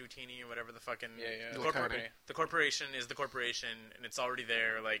Wyatt Utini or whatever the fucking Yeah. the, Look, the corporation is the corporation, and it's already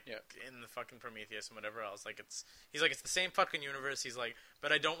there, like Yeah. in the fucking Prometheus and whatever else. Like he's like, it's the same fucking universe. He's like,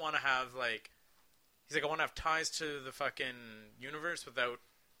 but I don't want to have like, he's like, I want to have ties to the fucking universe without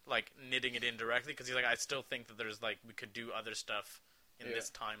like knitting it in directly, because he's like, I still think that there's like we could do other stuff in Yeah.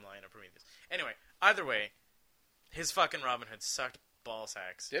 this timeline of Prometheus. Anyway, either way, his fucking Robin Hood sucked ball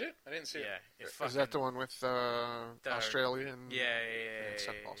sacks. Did it? I didn't see Yeah, it. it Is fucking, that the one with Australian? Yeah, and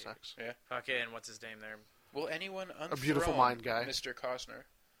suck ball sacks. Yeah. Fucking what's his name there? Will anyone unthrone Beautiful Mind guy. Mr. Costner?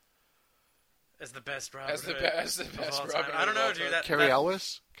 As the best Robin As the Hood best of Robin all Hood time. I don't of know, all dude. time. That Carrie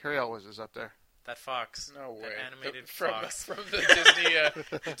Elwes. Carrie Elwes is up there. that fox. No way. That animated from fox. from the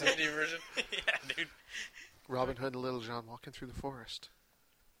Disney version. Yeah, dude. Robin Hood and Little John walking through the forest.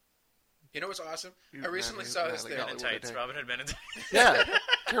 You know what's awesome? You I recently man, saw you this manly thing. Men in Hollywood tights. day. Robin Hood Men in tights. Yeah,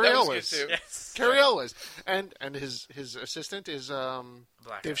 Carrie That was good Elwes. too. Yes. Carrie Elwes, and his assistant is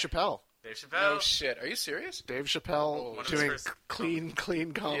Black Dave guy. Chappelle. Dave Chappelle. No shit. Are you serious? Dave Chappelle One of his doing first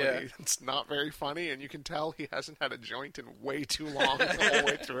clean comedy. Yeah. It's not very funny, and you can tell he hasn't had a joint in way too long the whole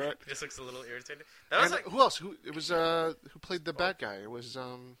way through it. He just looks a little irritated. That was And like who else? Who played the bad guy? It was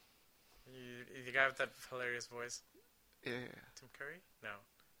the guy with that hilarious voice. yeah. Tim Curry? No.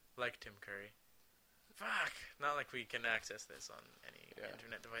 Like Tim Curry. Fuck. Not like we can access this on any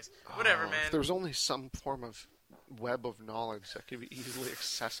internet device. Whatever, man. If there was only some form of web of knowledge that could be easily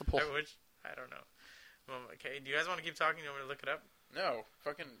accessible. I don't know. Well, okay, do you guys want to keep talking? You want me to look it up? No,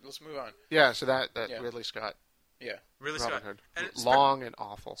 fucking, let's move on. Yeah, so that Yeah. Ridley Scott. Yeah. Really, Robin Scott. Hood. And it's Long and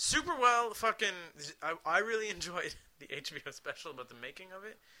awful. super well fucking... I really enjoyed the HBO special about the making of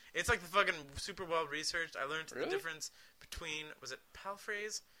it. It's like the fucking super well researched. I learned the difference between... Was it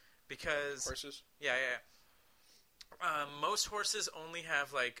palfreys? Because... Horses? Yeah. Most horses only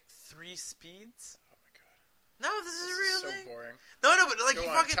have like 3 speeds. Oh my god. No, this is a real so thing. boring. No, but like Go you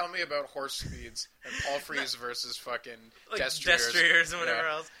on, fucking... tell me about horse speeds and palfreys versus fucking like destriers. and whatever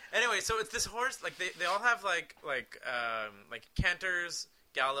else. Anyway, so it's this horse. Like they all have like canters,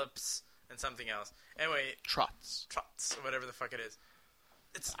 gallops, and something else. Anyway, Trots. trots, or whatever the fuck it is.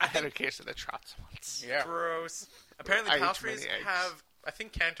 It's I had a case of the trots once. Yeah. gross. Apparently, I ate too palfreys many eggs. have. I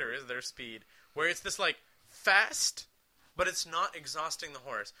think canter is their speed, where it's this like fast, but it's not exhausting the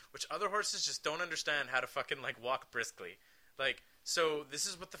horse, which other horses just don't understand how to fucking like walk briskly. Like, so this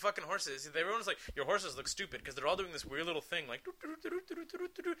is what the fucking horse is. Everyone's like, your horses look stupid because they're all doing this weird little thing, like,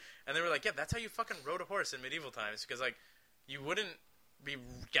 and they were like, yeah, that's how you fucking rode a horse in medieval times, because like, you wouldn't be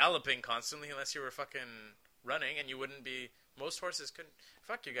galloping constantly unless you were fucking running, and you wouldn't be. Most horses couldn't.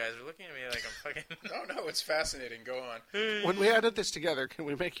 Fuck you guys are looking at me like I'm fucking. No, it's fascinating. Go on. When we edit this together, can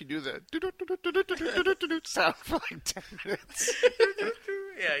we make you do the sound for like 10 minutes?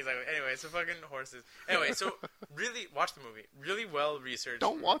 Yeah, exactly. Anyway, so fucking horses. Anyway, so really watch the movie. Really well researched.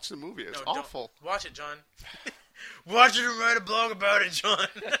 Don't watch the movie. It's don't. awful. Watch it, John. Watch it and write a blog about it, John.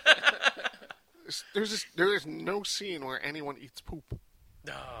 There is no scene where anyone eats poop.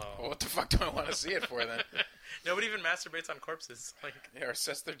 No. Well, what the fuck do I want to see it for then? Nobody even masturbates on corpses. Like, Yeah, or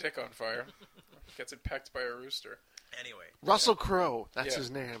sets their dick on fire. Gets it pecked by a rooster. anyway. Russell Crowe. That's Yeah. his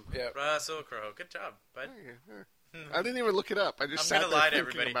name. Yeah. Russell Crowe. Good job, bud. I didn't even look it up. I just I'm sat gonna there lie to thinking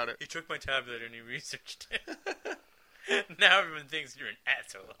everybody. about it. He took my tablet and he researched it. Now everyone thinks you're an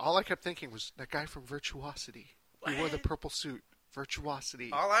asshole. All I kept thinking was that guy from Virtuosity. He wore the What? purple suit. Virtuosity.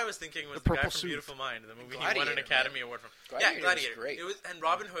 All I was thinking was The the guy purple from suit. Beautiful Mind, the movie he Gladiator, won an Academy Award from. Gladiator Yeah, was Gladiator. great. It was, and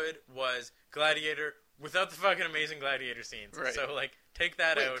Robin Hood was Gladiator without the fucking amazing Gladiator scenes. Right. So like, take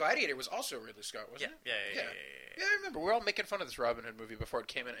that Wait, out. Gladiator was also Ridley Scott, yeah, wasn't yeah, it? yeah. Yeah, I remember. We're all making fun of this Robin Hood movie before it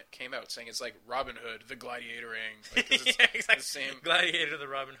came out, saying it's like Robin Hood, the Gladiatoring. Like, 'cause it's Yeah, exactly. the same. Gladiator, the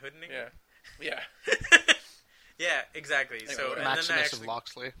Robin Hoodening. Yeah. Yeah, exactly. Anyway, So, and then Maximus I of actually,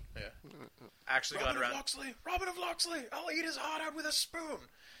 Loxley. actually got Robin of around. Loxley! Robin of Loxley! I'll eat his heart out with a spoon!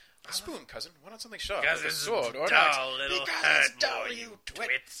 A spoon, cousin. Why not something sharp? Because Like a it's sword or an dull, axe? it'll Because hurt it's dull, more, you you twit.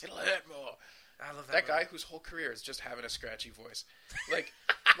 twits. It'll hurt more. I love That guy movie. whose whole career is just having a scratchy voice. Like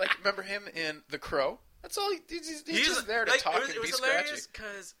remember him in The Crow? That's all. He's just there to like, talk it was, and it was be hilarious scratchy.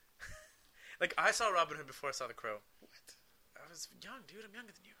 because, like, I saw Robin Hood before I saw The Crow. What? I was young, dude. I'm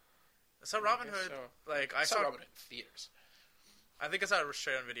younger than you. I saw Robin guess Hood. so. Like, I saw Robin in theaters. I think I saw it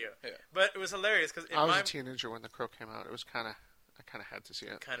straight on video. Yeah. But it was hilarious because I was my a teenager when The Crow came out. It was I kind of had to see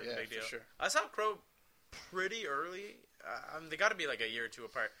it. kind of Yeah, a big for deal. sure. I saw Crow pretty early. They got to be like a year or two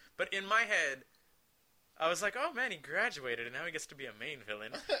apart. But in my head, I was like, "Oh man, he graduated and now he gets to be a main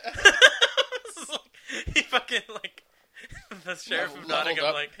villain." It's like, he fucking like the sheriff of Leveled Nottingham,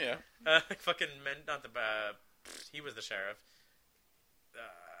 up, like yeah. fucking not the he was the sheriff,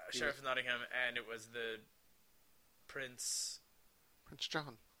 sheriff of Nottingham, and it was the Prince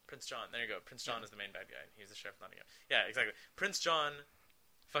John. John. There you go. Prince John is the main bad guy. He's the sheriff of Nottingham. Yeah, exactly. Prince John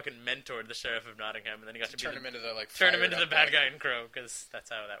fucking mentored the sheriff of Nottingham, and then he got to Turn him into the like. turn him fired into the up bad guy in Crow, because that's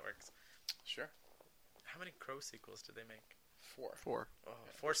how that works. Sure. How many Crow sequels did they make? 4. Oh,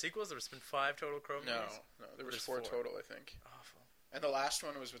 4 sequels? There's been 5 total Crow No, movies? there was There's 4 4. total, I think. Awful. And the last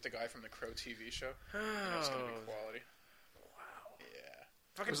one was with the guy from the Crow TV show. And it was gonna be Oh, quality. wow.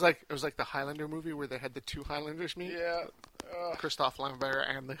 Yeah. It was like the Highlander movie where they had the 2 Highlanders meet. Yeah. Christophe Lambert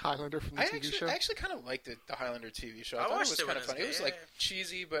and the Highlander from the TV show. I actually kind of liked the Highlander TV show. I I thought it watched was it when kind of it was funny. It was gay, like yeah.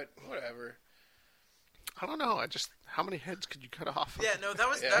 cheesy, but whatever. I don't know. How many heads could you cut off? Yeah, no, Yeah.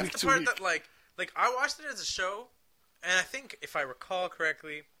 that's Week the to part week. that, like, I watched it as a show, and I think, if I recall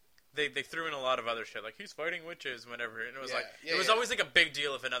correctly, they threw in a lot of other shit, like, he's fighting witches, whatever, and it was Yeah, it was yeah. always, like, a big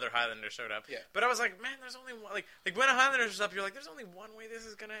deal if another Highlander showed up. Yeah. But I was like, man, there's only one, like when a Highlander shows up, you're like, there's only one way this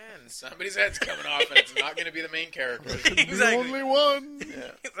is gonna end. Somebody's head's coming off, and it's not going to be the main character. The Exactly. only one.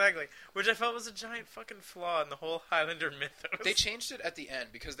 Yeah. Exactly. Which I felt was a giant fucking flaw in the whole Highlander mythos. They changed it at the end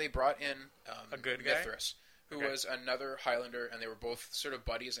because they brought in A good guy? Mithras, who Okay. was another Highlander, and they were both sort of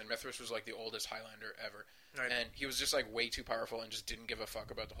buddies. And Mithras was like the oldest Highlander ever, Right. and he was just like way too powerful and just didn't give a fuck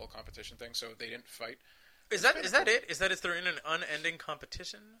about the whole competition thing. So they didn't fight. Is that it? Is that they're in an unending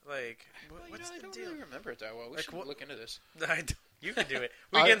competition? Like, what's I the don't deal? really remember it that well. We should look into this. You can do it.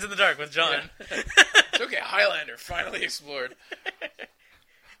 Weekends in the Dark with John. It's okay. Highlander finally explored.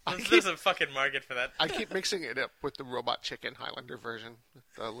 There's a fucking market for that. I keep mixing it up with the Robot Chicken Highlander version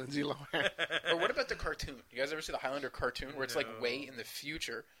with Lindsay Lohan. Or what about the cartoon? You guys ever see the Highlander cartoon where it's like way in the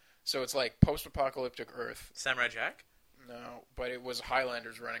future? So it's like post-apocalyptic Earth. Samurai Jack? No, but it was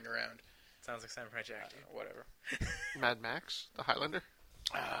Highlanders running around. Sounds like Samurai Jack. Whatever. Mad Max, the Highlander,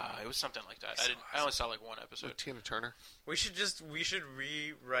 It was something like that. I only saw like one episode. with Tina Turner. We should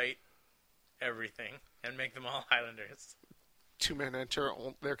rewrite everything and make them all Highlanders. 2 men enter.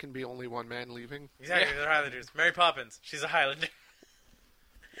 There can be only 1 man leaving. Exactly, Yeah. they're Highlanders. Mary Poppins, she's a Highlander.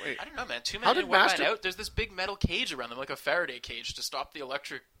 Wait, I don't know, man. 2 How men did in, 1 Master- man out. There's this big metal cage around them, like a Faraday cage, to stop the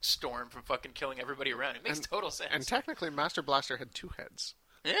electric storm from fucking killing everybody around. It makes total sense. and technically, Master Blaster had 2 heads.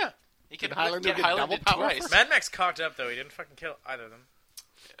 yeah. He could Did Highlander get get Highlanded double power twice. for- Mad Max cocked up, though. He didn't fucking kill either of them.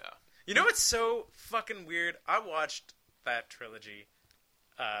 Yeah. You know what's so fucking weird? I watched that trilogy,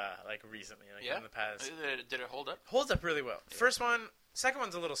 like recently, like Yeah? in the past. Did it hold up? Holds up really well. First one, second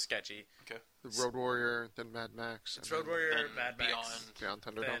one's a little sketchy. The Road Warrior, then Mad Max. It's and Road then Warrior, Then Mad Max, Beyond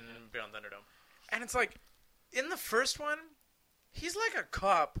Thunderdome. then Beyond Thunderdome. And it's like, in the first one, he's like a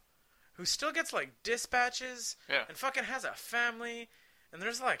cop who still gets like dispatches Yeah. and fucking has a family, and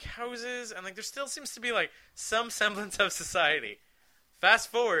there's like houses, and like there still seems to be like some semblance of society. Fast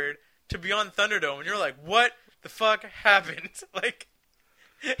forward to Beyond Thunderdome, and you're like, what the fuck happened? Like,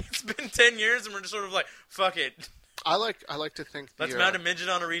 it's been 10 years, and we're just sort of like, fuck it. I like to think Let's mount a midget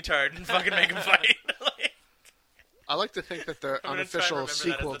on a retard and fucking make him fight. Like, I like to think that the I'm gonna try and unofficial remember that as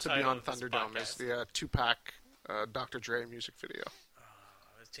sequel the to title Beyond of this Thunderdome is podcast. the Tupac Dr. Dre music video.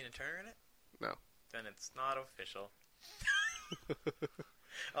 is Tina Turner in it? No. Then it's not official.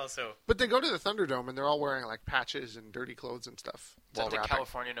 Also, But they go to the Thunderdome and they're all wearing like patches and dirty clothes and stuff Is that while the rapping.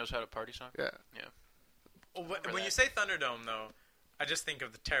 California Knows How to Party song? Yeah. when you say Thunderdome, though, I just think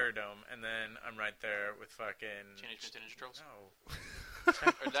of the Terror Dome, and then I'm right there with fucking... Teenage Mutant Ninja Turtles? No.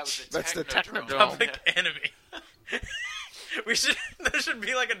 Or that was the That's the Technodrome. Technodrome. Public Enemy. There should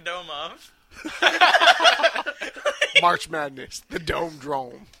be like a dome off. March Madness, the Dome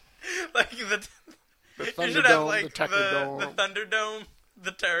Drome, Like the the you should have Thunderdome, like the the Technodome, Thunderdome,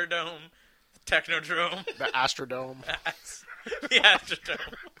 the Terror Dome, the Technodrome, the Astrodome. the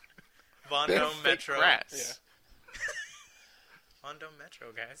Astrodome, Von They have Dome fake Metro. grass. Von Dome Metro,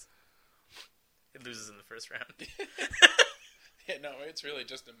 guys. It loses in the first round. Yeah, no, it's really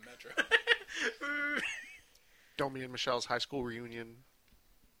just a metro. Domey and Michelle's high school reunion.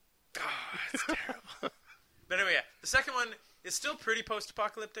 It's terrible. But anyway, yeah, the second one is still pretty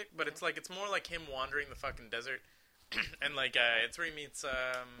post-apocalyptic, but it's more like him wandering the fucking desert, and like it's where he meets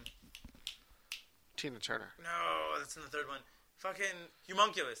Tina Turner. no, that's in the third one. Fucking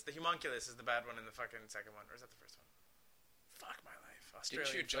Humunculus. The Humunculus is the bad one in the fucking second one, or is that the first one? Fuck my life. Australian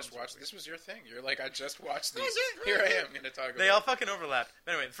Didn't you just films are watch? weird. This was your thing. You're like, I just watched these. Here I am going to talk about. They all fucking overlap.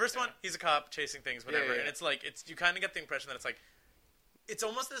 But anyway, the first one, he's a cop chasing things, whatever, Yeah, yeah, and yeah. it's like you kind of get the impression that it's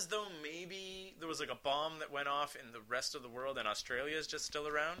almost as though maybe there was like a bomb that went off in the rest of the world, and Australia is just still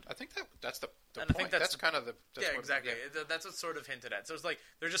around. I think that's the And I point. think That's kind of the. That's Yeah, what- exactly. yeah. That's what's sort of hinted at. So it's like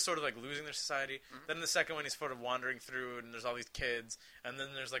they're just sort of like losing their society. Mm-hmm. Then in the second one, he's sort of wandering through, and there's all these kids, and then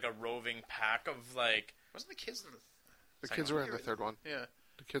there's like a roving pack of like. Wasn't the kids in the? The Second kids one. are in the third one. Yeah.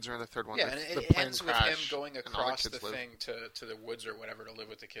 The kids are in the third one. Yeah, The- and the it plane ends with him crash, going and all across the kids live. thing to the woods or whatever to live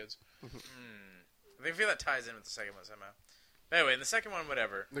with the kids. I feel that ties in with the second one somehow. But anyway, in the second one,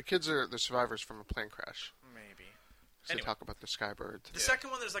 whatever. The kids are the survivors from a plane crash. Maybe. So Anyway. they talk about the Skybird. The second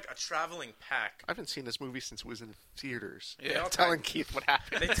one, there's like a traveling pack. I haven't seen this movie since it was in theaters. Yeah. Telling Keith what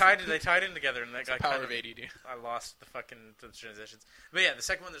happened. They tied in together, and that got Power kind of ADD. I lost the transitions. But yeah, the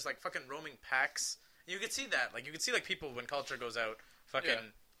second one, there's like fucking roaming packs. You could see that. Like you could see like people when culture goes out,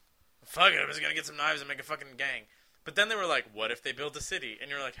 fucking, fuck it, I'm just gonna get some knives and make a fucking gang. But then they were like, what if they built a city? And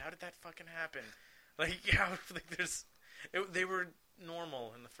you're like, how did that fucking happen? Like, how? Like, they were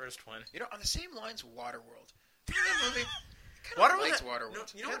normal in the first one. You know, on the same lines, Waterworld. You know that movie? Waterworld. Liked Waterworld. No,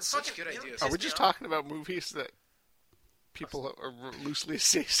 you know It had what? such Fucking, good you know what ideas. Are we pissed me just off? talking about movies that people are loosely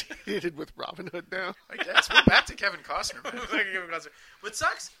associated with Robin Hood now? I guess we're back to Kevin Costner. Man. What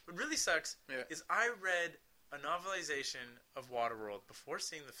really sucks, Yeah. is I read a novelization of Waterworld before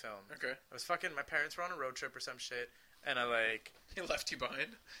seeing the film. Okay, I was fucking, my parents were on a road trip or some shit, and I like, he left you behind.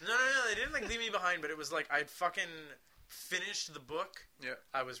 no, they didn't like leave me behind, but it was like I'd fucking finished the book Yeah.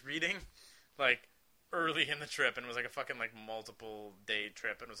 I was reading, like, early in the trip, and it was like a fucking like multiple day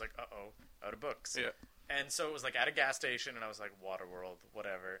trip, and it was like, out of books. Yeah. And so it was like at a gas station, and I was like, Waterworld,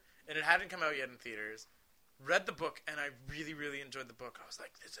 whatever. And it hadn't come out yet in theaters. read the book, and I really, really enjoyed the book. I was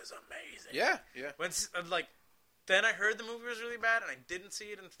like, this is amazing. Yeah, yeah. When then I heard the movie was really bad, and I didn't see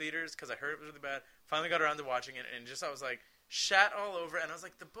it in theaters because I heard it was really bad. Finally got around to watching it, and I was like, shat all over. And I was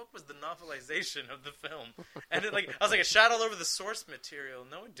like, the book was the novelization of the film, and I was like, it shat all over the source material.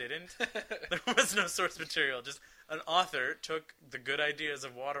 No, it didn't. There was no source material. Just an author took the good ideas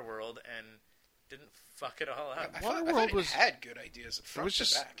of Waterworld and didn't fuck it all up. I thought it had good ideas at front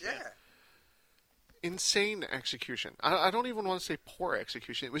to back. Yeah. Insane execution. I don't even want to say poor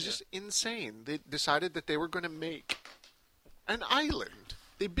execution. It was just insane. They decided that they were going to make an island.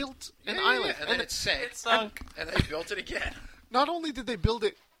 They built an island. And then it sank. It sunk. And then they built it again. Not only did they build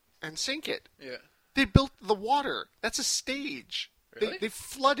it and sink it, Yeah. they built the water. That's a stage. Really? They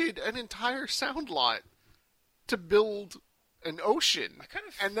flooded an entire sound lot to build an ocean. I kind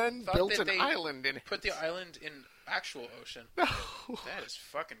of and then thought built that an they island in it. Put the island in actual ocean. No. That is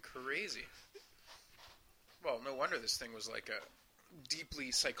fucking crazy. Well, no wonder this thing was like a deeply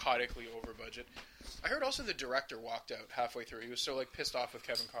psychotically over budget. I heard also the director walked out halfway through. He was so like pissed off with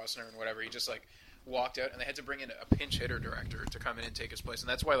Kevin Costner and whatever. He just like walked out, and they had to bring in a pinch hitter director to come in and take his place. And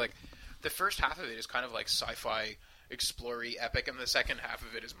that's why like the first half of it is kind of like sci-fi explory epic, and the second half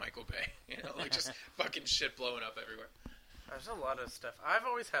of it is Michael Bay. You know, like just fucking shit blowing up everywhere. There's a lot of stuff. I've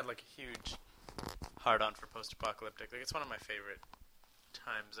always had like a huge hard-on for post-apocalyptic. Like it's one of my favorite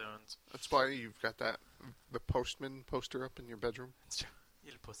time zones. That's why you've got the Postman poster up in your bedroom. It's true.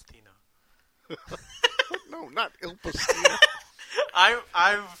 Il Postino. No, not Il Postino.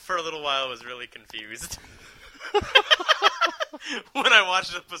 I for a little while was really confused when I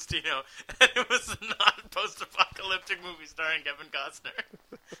watched Il Postino, and it was not a post-apocalyptic movie starring Kevin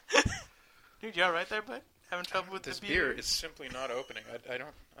Costner. Dude, you all right there, bud? Having trouble with This the beer is simply not opening. I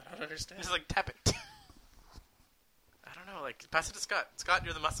don't understand. Just like tap it. I don't know. Like pass it to Scott. Scott,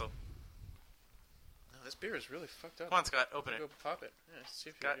 you're the muscle. No, this beer is really fucked up. Come on, Scott, open it. Go pop it. Yeah, see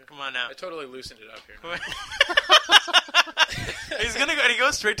if you Scott, can come on now. I totally loosened it up here. He's gonna go. And he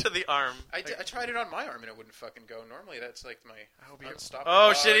goes straight to the arm. I tried it on my arm and it wouldn't fucking go. Normally that's like my unstoppable.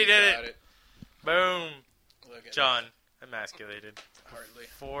 Oh, shit, he you did got it. Boom. Look at John, emasculated. Hardly.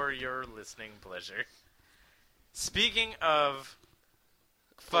 For your listening pleasure. Speaking of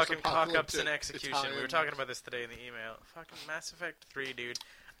fucking cock-ups and execution, we were Italian. talking about this today in the email. Fucking Mass Effect 3, dude.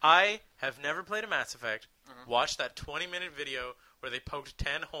 I have never played a Mass Effect. Watched that 20-minute video where they poked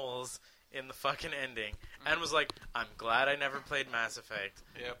 10 holes in the fucking ending, and was like, I'm glad I never played Mass Effect.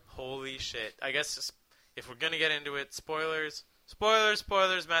 Yep. Holy shit. I guess if we're gonna get into it, spoilers,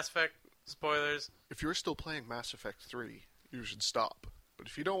 Mass Effect, spoilers. If you're still playing Mass Effect 3, you should stop. But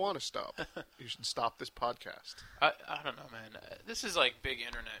if you don't want to stop, you should stop this podcast. I don't know, man. This is like big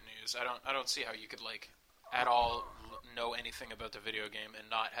internet news. I don't see how you could like at all know anything about the video game and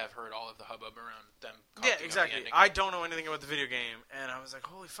not have heard all of the hubbub around them. Yeah, cocking up exactly. the ending. I don't know anything about the video game, and I was like,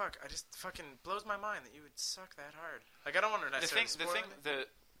 holy fuck, I just fucking blows my mind that you would suck that hard. Like, I don't want to necessarily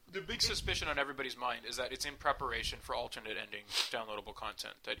The big suspicion on everybody's mind is that it's in preparation for alternate ending downloadable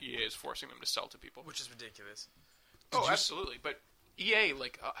content that EA is forcing them to sell to people. which is ridiculous. Oh, absolutely. But EA,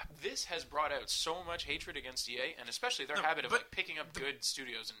 this has brought out so much hatred against EA, and especially their habit of picking up good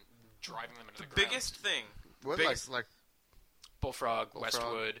studios and driving them into the ground. Biggest thing. What, biggest, like Bullfrog,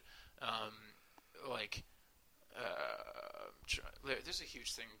 Westwood, there's a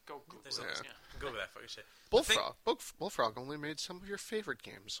huge thing. Go Google it. Yeah. Yeah. Go over that fucking shit. Bullfrog. Bullfrog only made some of your favorite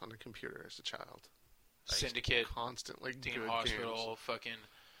games on the computer as a child. Syndicate, Constantly Team good Hospital, games. fucking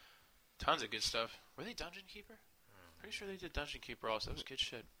tons of good stuff. Were they Dungeon Keeper? Pretty sure they did Dungeon Keeper also. That was good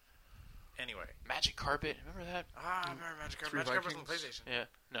shit. Anyway. Magic Carpet, remember that? I remember Magic Carpet. Three Magic Carpet was on Vikings. PlayStation. Yeah.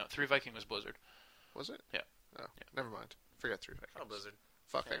 No, 3 Viking was Blizzard. Was it? Yeah. Oh, never mind. Forget 3 Vikings. Oh, Blizzard.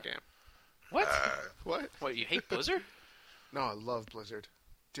 Fuck that game. What? What? What, you hate Blizzard? No, I love Blizzard.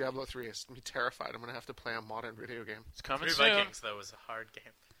 Diablo 3 is me terrified. I'm going to have to play a modern video game. It's coming 3 soon. Vikings, though, was a hard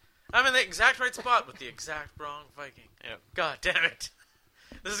game. I'm in the exact right spot with the exact wrong Viking. Yep. God damn it.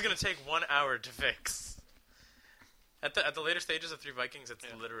 This is going to take 1 hour to fix. At the later stages of 3 Vikings, it's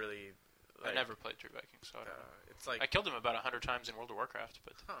literally... I never played 3 Vikings, so I don't know. It's like... I killed him about 100 times in World of Warcraft,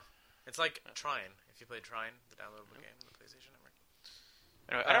 but... It's like Trine. If you played Trine, the downloadable game on the PlayStation Network.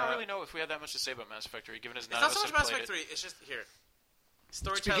 Anyway, I don't really know if we had that much to say about Mass Effect 3, given as It's none not of so us much have Mass played Effect 3. It's just, here.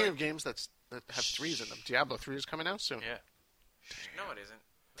 Speaking Storytelling... of games that have 3s in them, Diablo 3 is coming out soon. Yeah. No, it isn't.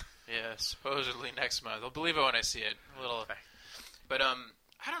 Yeah, supposedly next month. I'll believe it when I see it. A little... But, I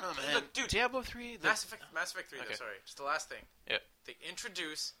don't know, man. Look, dude, Diablo 3... Mass Effect 3, Okay. though, sorry. Just the last thing. Yeah. They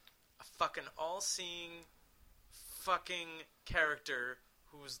introduce a fucking all-seeing fucking character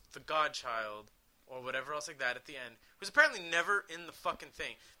who's the godchild or whatever else like that at the end, who's apparently never in the fucking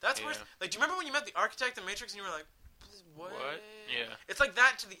thing. That's worse. Like, do you remember when you met the architect in Matrix and you were like, what? Yeah. It's like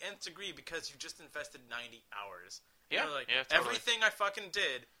that to the nth degree because you just invested 90 hours. Yeah. You're like, Yeah, totally. everything I fucking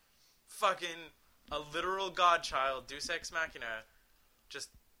did, fucking a literal godchild, Deus Ex Machina, just,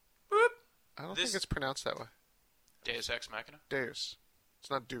 boop. I don't This- think it's pronounced that way. Deus Ex Machina. Deus. It's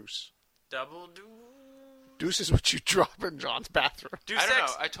not deuce. Double do. Deuce is what you drop in John's bathroom. Deus I don't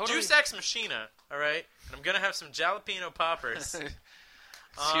Ex, know, I totally- Deus Ex Machina, alright? And I'm gonna have some jalapeno poppers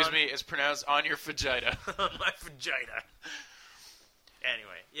Excuse me, it's pronounced on your vagina. on my vagina.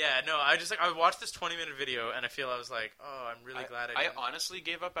 Anyway, yeah, no, I watched this 20-minute video and I was like, oh, I'm really glad I I didn't. honestly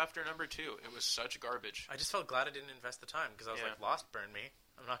gave up after number 2. It was such garbage. I just felt glad I didn't invest the time because I was Yeah. like, Lost burned me.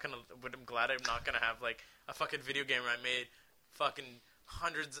 I'm glad I'm not gonna have like a fucking video game where I made fucking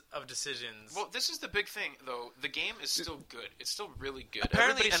hundreds of decisions. Well, this is the big thing, though. The game is still good. It's still really good.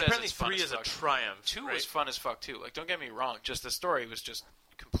 apparently Everybody says it's fun 3 as is a fuck. triumph. 2 right? was fun as fuck too. Like, don't get me wrong. Just the story was just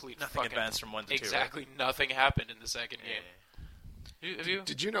complete. Nothing fucking, advanced from 1 to 2. Exactly, nothing happened in the second Yeah. game. Have you?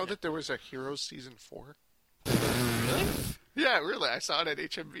 Did you know that there was a Heroes Season 4? Really? Yeah, really. I saw it at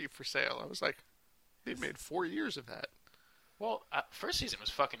HMV for sale. I was like, they made 4 years of that. Well, first season was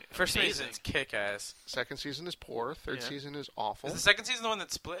fucking First amazing. season's kick-ass. Second season is poor. Third Yeah. season is awful. Is the second season the one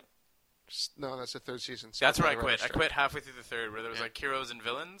that split? No, that's the third season. That's where I Silver quit. I Runner quit halfway through the third, where there was Yeah. like heroes and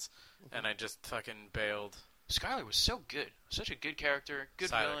villains, and I just fucking bailed. Skylar was so good. Such a good character. Good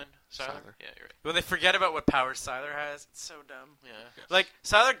Sylar. villain. Sylar. Yeah, you're right. When they forget about what powers Sylar has, it's so dumb. Yeah. Like,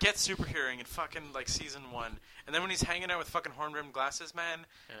 Sylar gets super hearing in fucking, like, season 1, and then when he's hanging out with fucking Horn-Rimmed Glasses Man,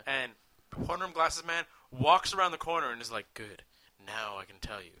 Yeah. and Horn-Rimmed Glasses Man walks around the corner and is like, good, now I can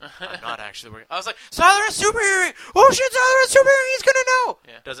tell you, I'm not actually working. I was like, Sylar has super hearing! Oh shit, Sylar has super hearing, he's gonna know!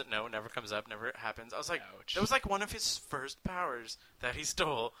 Yeah. Doesn't know, never comes up, never happens. I was like, Ouch. that was like one of his first powers that he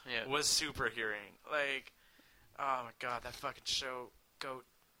stole, Yeah. was super hearing. Like, oh my god, that fucking show, goat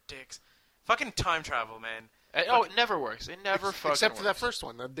dicks. Fucking time travel, man. Oh, it never works. It never fucking Except for that works. first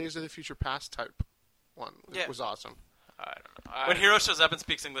one, the Days of the Future Past type one. Yeah. It was awesome. I don't know. When Hero shows up and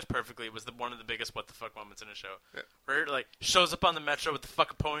speaks English perfectly, it was one of the biggest what the fuck moments in a show. Yeah. Where it, like, shows up on the metro with the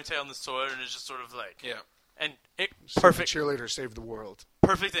fucking ponytail and the sword, and is just sort of like, Yeah. and it Perfect perfect, cheerleader saved the world.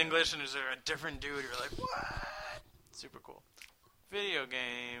 perfect English, and there's a different dude. You're like, what? Super cool. Video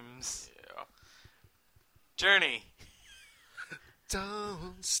games. Yeah. Journey.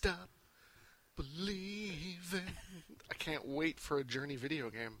 Don't stop believing. I can't wait for a Journey video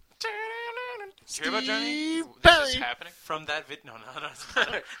game. Did you hear about Journey? Steve This is Perry. happening. From that video?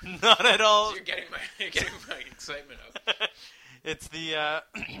 No, not at all. You're getting my excitement up. It's the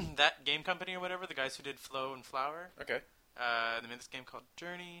that game company or whatever, the guys who did Flow and Flower. Okay. They made this game called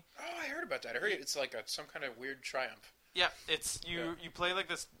Journey. Oh, I heard about that. I heard it's like some kind of weird triumph. Yeah, it's you play like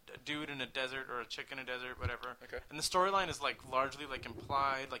this dude in a desert or a chick in a desert, whatever. Okay. And the storyline is like largely like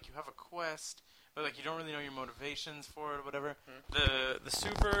implied, like you have a quest, but like you don't really know your motivations for it or whatever. The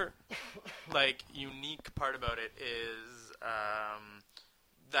super like unique part about it is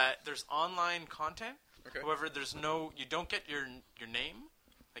that there's online content. Okay. However, you don't get your name,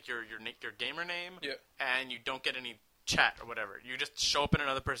 like your gamer name, Yeah. and you don't get any chat or whatever. You just show up in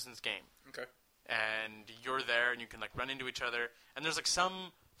another person's game. Okay. And you're there, and you can like run into each other. And there's like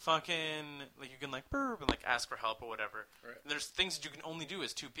some fucking like you can like burp and like ask for help or whatever. Right. And there's things that you can only do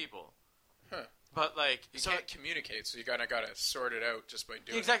as two people. Huh. But like You so can't communicate, so you gotta sort it out just by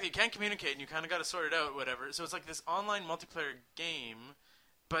doing exactly, you can't communicate, and you kind of got to sort it out, whatever. So it's like this online multiplayer game,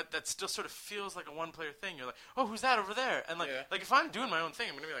 but that still sort of feels like a one-player thing. You're like, oh, who's that over there? And like, Yeah. like if I'm doing my own thing,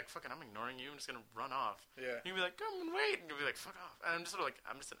 I'm gonna be like, fucking, I'm ignoring you. I'm just gonna run off. Yeah. You'll be like, come and wait. And you'll be like, fuck off. And I'm just sort of like,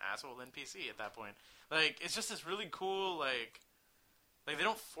 I'm just an asshole NPC at that point. Like, it's just this really cool, like they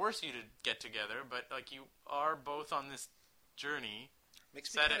don't force you to get together, but like you are both on this journey.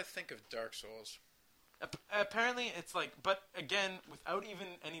 Makes me Set kind it. of think of Dark Souls. Apparently, it's like, but again, without even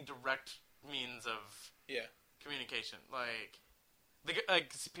any direct means of Yeah. communication. Like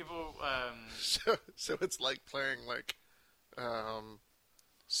people. So it's like playing like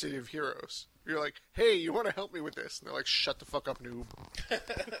City of Heroes. You're like, hey, you want to help me with this? And they're like, shut the fuck up, noob.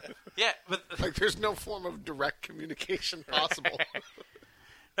 Yeah, but Like, there's no form of direct communication possible.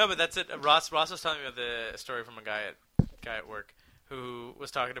 no, but that's it. Ross was telling me about the story from a guy at work who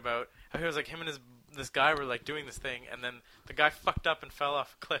was talking about how he was like him and this guy were like doing this thing, and then the guy fucked up and fell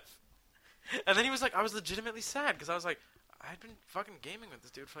off a cliff. And then he was like, I was legitimately sad because I was like, I'd been fucking gaming with this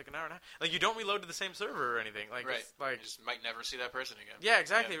dude for like an hour and a half. Like, you don't reload to the same server or anything. Like, Right. it's like You just might never see that person again. yeah,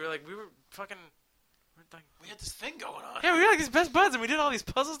 exactly. We were fucking. We had this thing going on. Yeah, we were like these best buds, and we did all these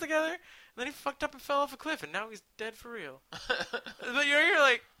puzzles together. And then he fucked up and fell off a cliff, and now he's dead for real. But you're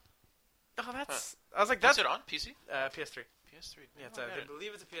like, Oh, that's. I was like, That's that's it on PC? PS3. PS3. Yeah, Oh, I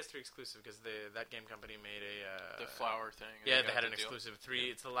believe it's a PS3 exclusive because that game company made the flower thing. Yeah, they got had the an deal. exclusive 3.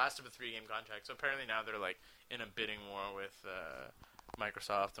 It's the last of a 3-game contract. So apparently now they're like in a bidding war with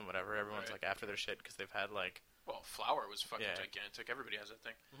Microsoft and whatever. Everyone's Right. like after their shit because they've had like. Well, flower was fucking Yeah. gigantic. Everybody has that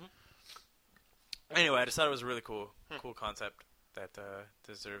thing. Anyway, I just thought it was a really cool concept that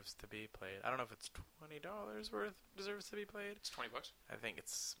deserves to be played. I don't know if it's $20 worth deserves to be played. It's $20. I think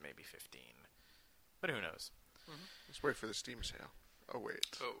it's maybe 15, but who knows? Let's wait for the Steam sale. Oh wait.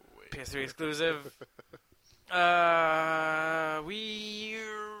 Oh wait. PS3 exclusive.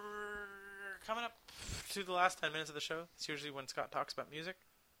 We're coming up to the last 10 minutes of the show. It's usually when Scott talks about music.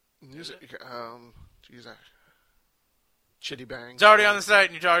 Music. Geez, Chitty Bang. It's already on the site,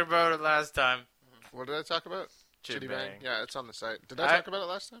 and you talked about it last time. What did I talk about? Chitty Bang. Bang. Yeah, it's on the site. Did I talk about it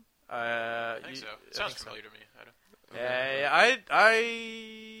last time? I think so. Sounds think so. familiar to me. I don't. Yeah,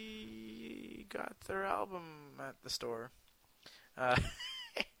 I got their album at the store. No,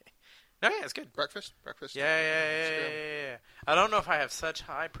 yeah, it's good. Breakfast. Yeah. I don't know if I have such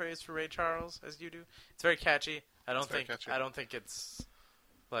high praise for Ray Charles as you do. It's very catchy. I don't think it's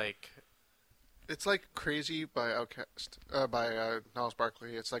like. It's like Crazy by Outkast, by Niles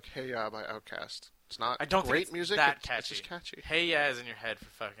Barkley. It's like Hey Ya by Outkast. It's not I don't great think it's music. that It's catchy. just catchy. Hey Yeah is in your head for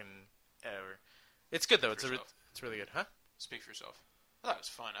fucking ever. It's good though. For yourself. It's really good, huh? Speak for yourself. I thought it was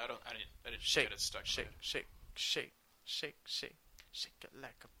fun. I didn't Shake, get it stuck. in shake, my head. shake, shake, shake, shake, shake it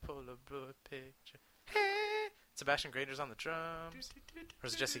like a Polaroid picture. Hey, Sebastian Granger's on the drums. Or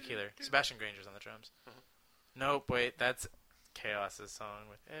is it Jesse Keeler? Sebastian Granger's on the drums. Nope, wait, that's Chaos's song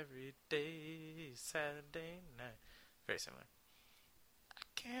with Every Day Saturday Night. Very similar. I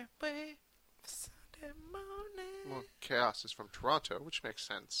can't wait for Sunday morning. Well, Chaos is from Toronto, which makes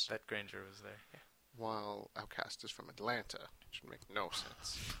sense. That Granger was there. Yeah. While Outkast is from Atlanta, which would make no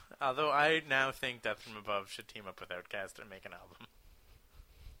sense. Although I now think Death from Above should team up with Outkast and make an album.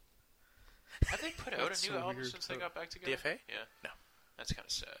 Have they put out That's a new so album weird. since they got back together? DFA? Yeah. No. That's kind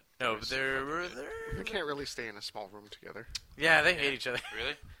of sad. No, They but so they're fucking good. They can't really stay in a small room together. Yeah, they hate each other.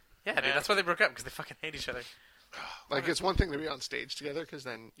 Really? Yeah, dude, Yeah. that's why they broke up, because they fucking hate each other. Like, it's one thing to be on stage together, because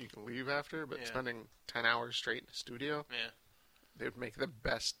then you can leave after, but Yeah. spending 10 hours straight in the studio, Yeah. they would make the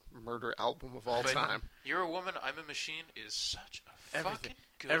best murder album of all But time. You're a Woman, I'm a Machine is such a Everything. fucking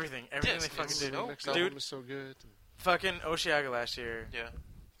good Everything they disc. fucking It's did. so The next good. album is so good. Fucking Oshiaga last year. Yeah.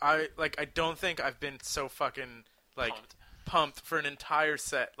 I don't think I've been so fucking, like, Pumped. pumped for an entire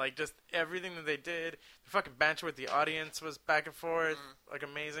set. Like, just everything that they did. The fucking banter with the audience was back and forth. Like,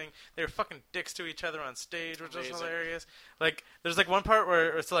 amazing. They were fucking dicks to each other on stage, which was Amazing. hilarious. Like, there's, like, one part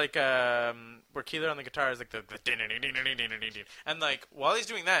where it's, like, where Keeler on the guitar is, like, the and, like, while he's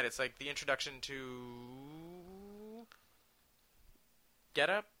doing that, it's, like, the introduction to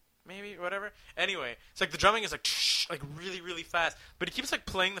Get Up, maybe, whatever. Anyway, it's, like, the drumming is, like, really, really fast. But he keeps, like,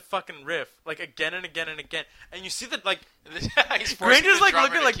 playing the fucking riff, like, again and again and again. And you see that, like, He's forcing Granger's the like drummer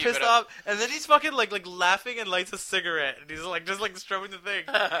looking to like keep pissed it up. off, and then he's fucking like laughing and lights a cigarette, and he's like just like strumming the thing,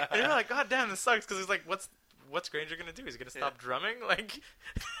 and you're like, God damn, this sucks, because he's like, what's Granger gonna do? He's gonna stop drumming? Like,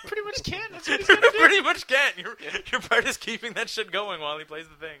 Pretty much can. That's what he's gonna do. pretty much can't. Your part is keeping that shit going while he plays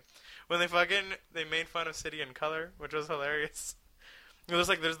the thing. When they made fun of City and Color, which was hilarious. It was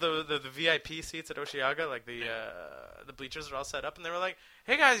like there's the VIP seats at Oshiaga, like the bleachers are all set up, and they were like,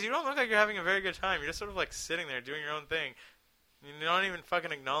 "Hey guys, you don't look like you're having a very good time. You're just sort of like sitting there doing your own thing. You're not even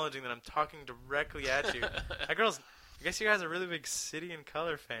fucking acknowledging that I'm talking directly at you." That girl's. I guess you guys are really big City and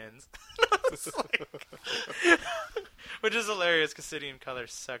Color fans. It's like- which is hilarious because City and Color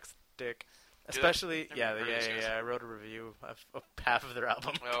sucks dick. Do they? Especially, I've yeah, never heard of these guys. I wrote a review of half of their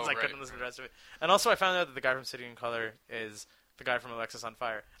album because Oh, I right, couldn't listen to the right. rest of it. And also, I found out that the guy from City and Color is the guy from Alexis on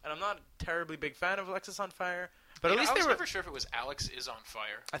Fire. And I'm not a terribly big fan of Alexis on Fire, but at least I they was were. never sure if it was Alex is on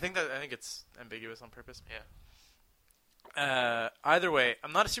fire. I think it's ambiguous on purpose. Yeah. Either way,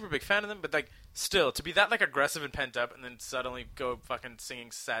 I'm not a super big fan of them, but like still to be that like aggressive and pent up, and then suddenly go fucking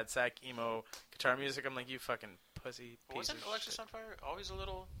singing sad sack emo guitar music, I'm like, you fucking pussy. But piece wasn't of Alexis shit. on fire always a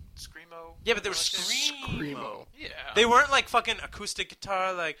little screamo? Yeah, but they were Screamo. Yeah. They weren't like fucking acoustic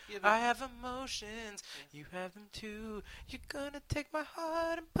guitar, like, Yeah, but- I have emotions, you have them too. You're gonna take my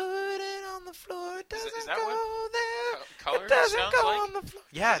heart and put it on the floor. It Is doesn't that go what there. Color It doesn't sounds go like? on the floor.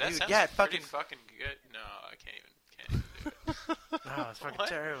 Yeah, That dude. sounds Yeah, pretty fucking. fucking good. No, I can't even do it. No, it's fucking What?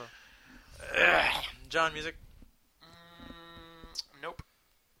 terrible. Ugh. John, music. Nope.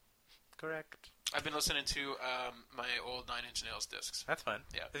 Correct. I've been listening to my old Nine Inch Nails discs. That's fun.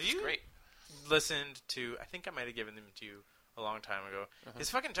 Yeah, Have it's you great. listened to? I think I might have given them to you a long time ago. His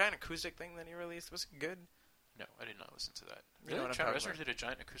fucking giant acoustic thing that he released was good. No, I did not listen to that. You know what I'm Trent talking Reznor about. did a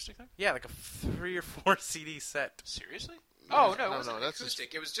giant acoustic thing? Yeah, like a 3 or 4 CD set. Seriously? No, Oh, no. no, it wasn't. no, that's just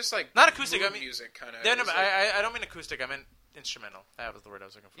Acoustic. It was just like Not acoustic, mood I mean- music kind of. Yeah, no, but I don't mean acoustic. I meant instrumental. That was the word I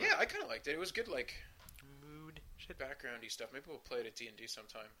was looking for. Yeah, I kind of liked it. It was good, like Mood. shit, backgroundy stuff. Maybe we'll play it at D&D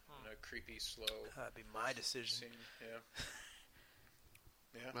sometime. In a creepy, slow That'd be my decision. scene.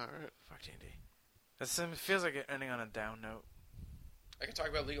 Yeah. all right. Fuck D&D. It feels like ending on a down note. I can talk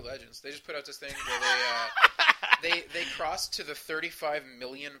about League of Legends. They just put out this thing where they crossed to the 35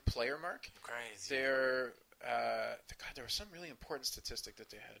 million player mark. Crazy. They're God, there was some really important statistic that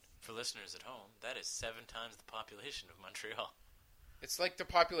they had. For listeners at home, that is 7 times the population of Montreal. It's like the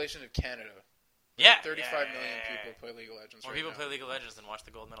population of Canada. Yeah. 35 million people play League of Legends. More right people now. play League of Legends than watch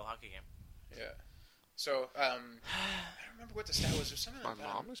the gold medal hockey game. Yeah. So I don't remember what the stat was. There's something. My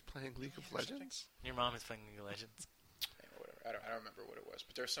about mom is playing League of or something. Legends. Your mom is playing League of Legends. Whatever. I don't remember what it was,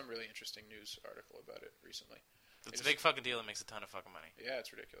 but there's some really interesting news article about it recently. It's a big fucking deal. It makes a ton of fucking money. Yeah,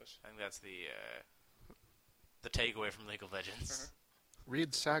 it's ridiculous. I think that's the takeaway from League of Legends.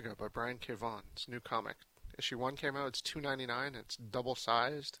 Read Saga by Brian K. Vaughan. It's a new comic. Issue 1 came out. It's $2.99. It's double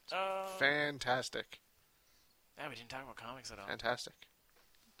sized. Fantastic. Yeah, we didn't talk about comics at all. Fantastic.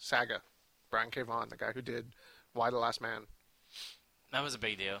 Saga. Brian K. Vaughan, the guy who did Why the Last Man. That was a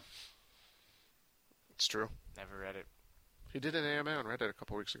big deal. It's true. Never read it. He did an AMA on Reddit a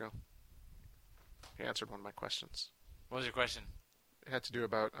couple weeks ago. He answered one of my questions. What was your question? It had to do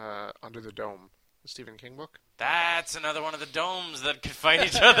about Under the Dome, the Stephen King book. That's another one of the domes that could fight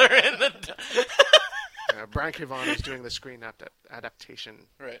each other in the... Brian K. Vaughan is doing the screen adaptation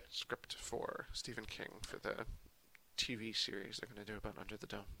Right. script for Stephen King for the TV series they're going to do about Under the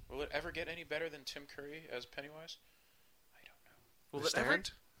Dome. Will it ever get any better than Tim Curry as Pennywise? I don't know. The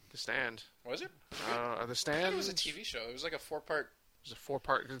Stand? The Stand. Was it? The I thought Stand it was a TV show. It was like a 4-part. It was a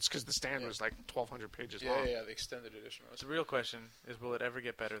 4-part. It's because The Stand Yeah. was like 1,200 pages Yeah, long. yeah, the extended edition was. The real question is, will it ever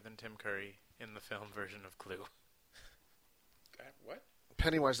get better than Tim Curry in the film version of Clue? What?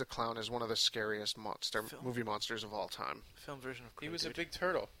 Pennywise the Clown is one of the scariest Film. movie monsters of all time. Film version of Clue. He was a dude. big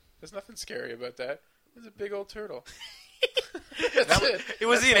turtle. There's nothing scary about that. He was a big old turtle. That's it.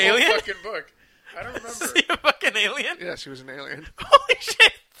 Was That's he an the whole alien? fucking book. I don't Is remember. he a fucking alien? Yes, he was an alien. Holy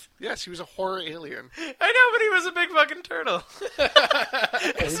shit! Yes, he was a horror alien. I know, but he was a big fucking turtle.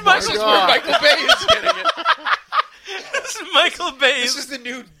 It's Oh my Michael, God. Michael Bay is getting it. it's Michael Bay. This is the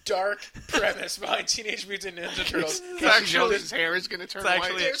new dark premise behind Teenage Mutant Ninja Turtles. Actually, his hair is going to turn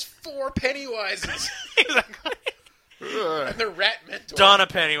actually- white. There's 4 Pennywises. Exactly. Ugh. And the Rat Mentor. Donna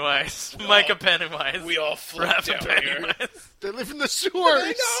Pennywise, Micah Pennywise, We all float Rafa down here. Pennywise. They live in the sewers.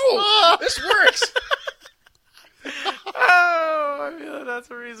 I know! This works! Oh, I feel like that's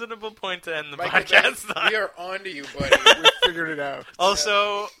a reasonable point to end the Michael podcast Bay, on. we are onto you, buddy. We figured it out.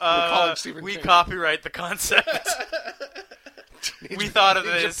 Also, calling Stephen we King. copyright the concept. We thought of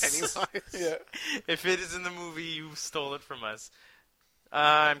this. Pennywise. Yeah. If it is in the movie, you stole it from us.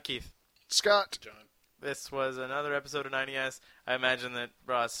 I'm Keith. Scott. John. This was another episode of 90S. I imagine that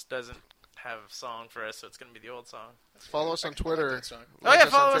Ross doesn't have a song for us, so it's going to be the old song. Follow us on I like Twitter. that song. Oh Like yeah,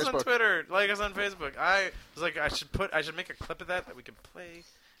 us follow on us on Facebook. Twitter. Like us on Facebook. I was like, I should make a clip of that we could play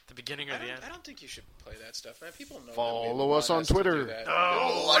at the beginning or the end. I don't think you should play that stuff, man. People know that Follow we us want on to Twitter. do that.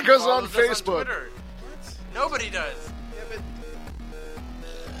 Oh, Like us follow on Facebook. Twitter. What? Nobody does. Yeah, but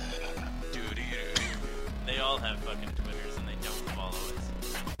They all have fucking Twitters and they don't follow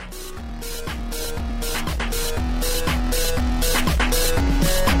us.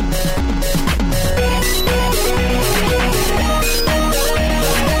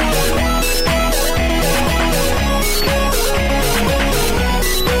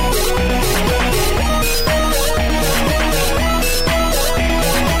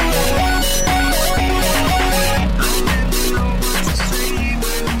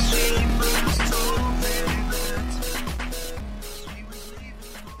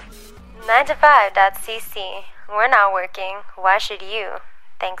 Nine to 5.cc. We're not working. Why should you?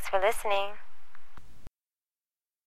 Thanks for listening.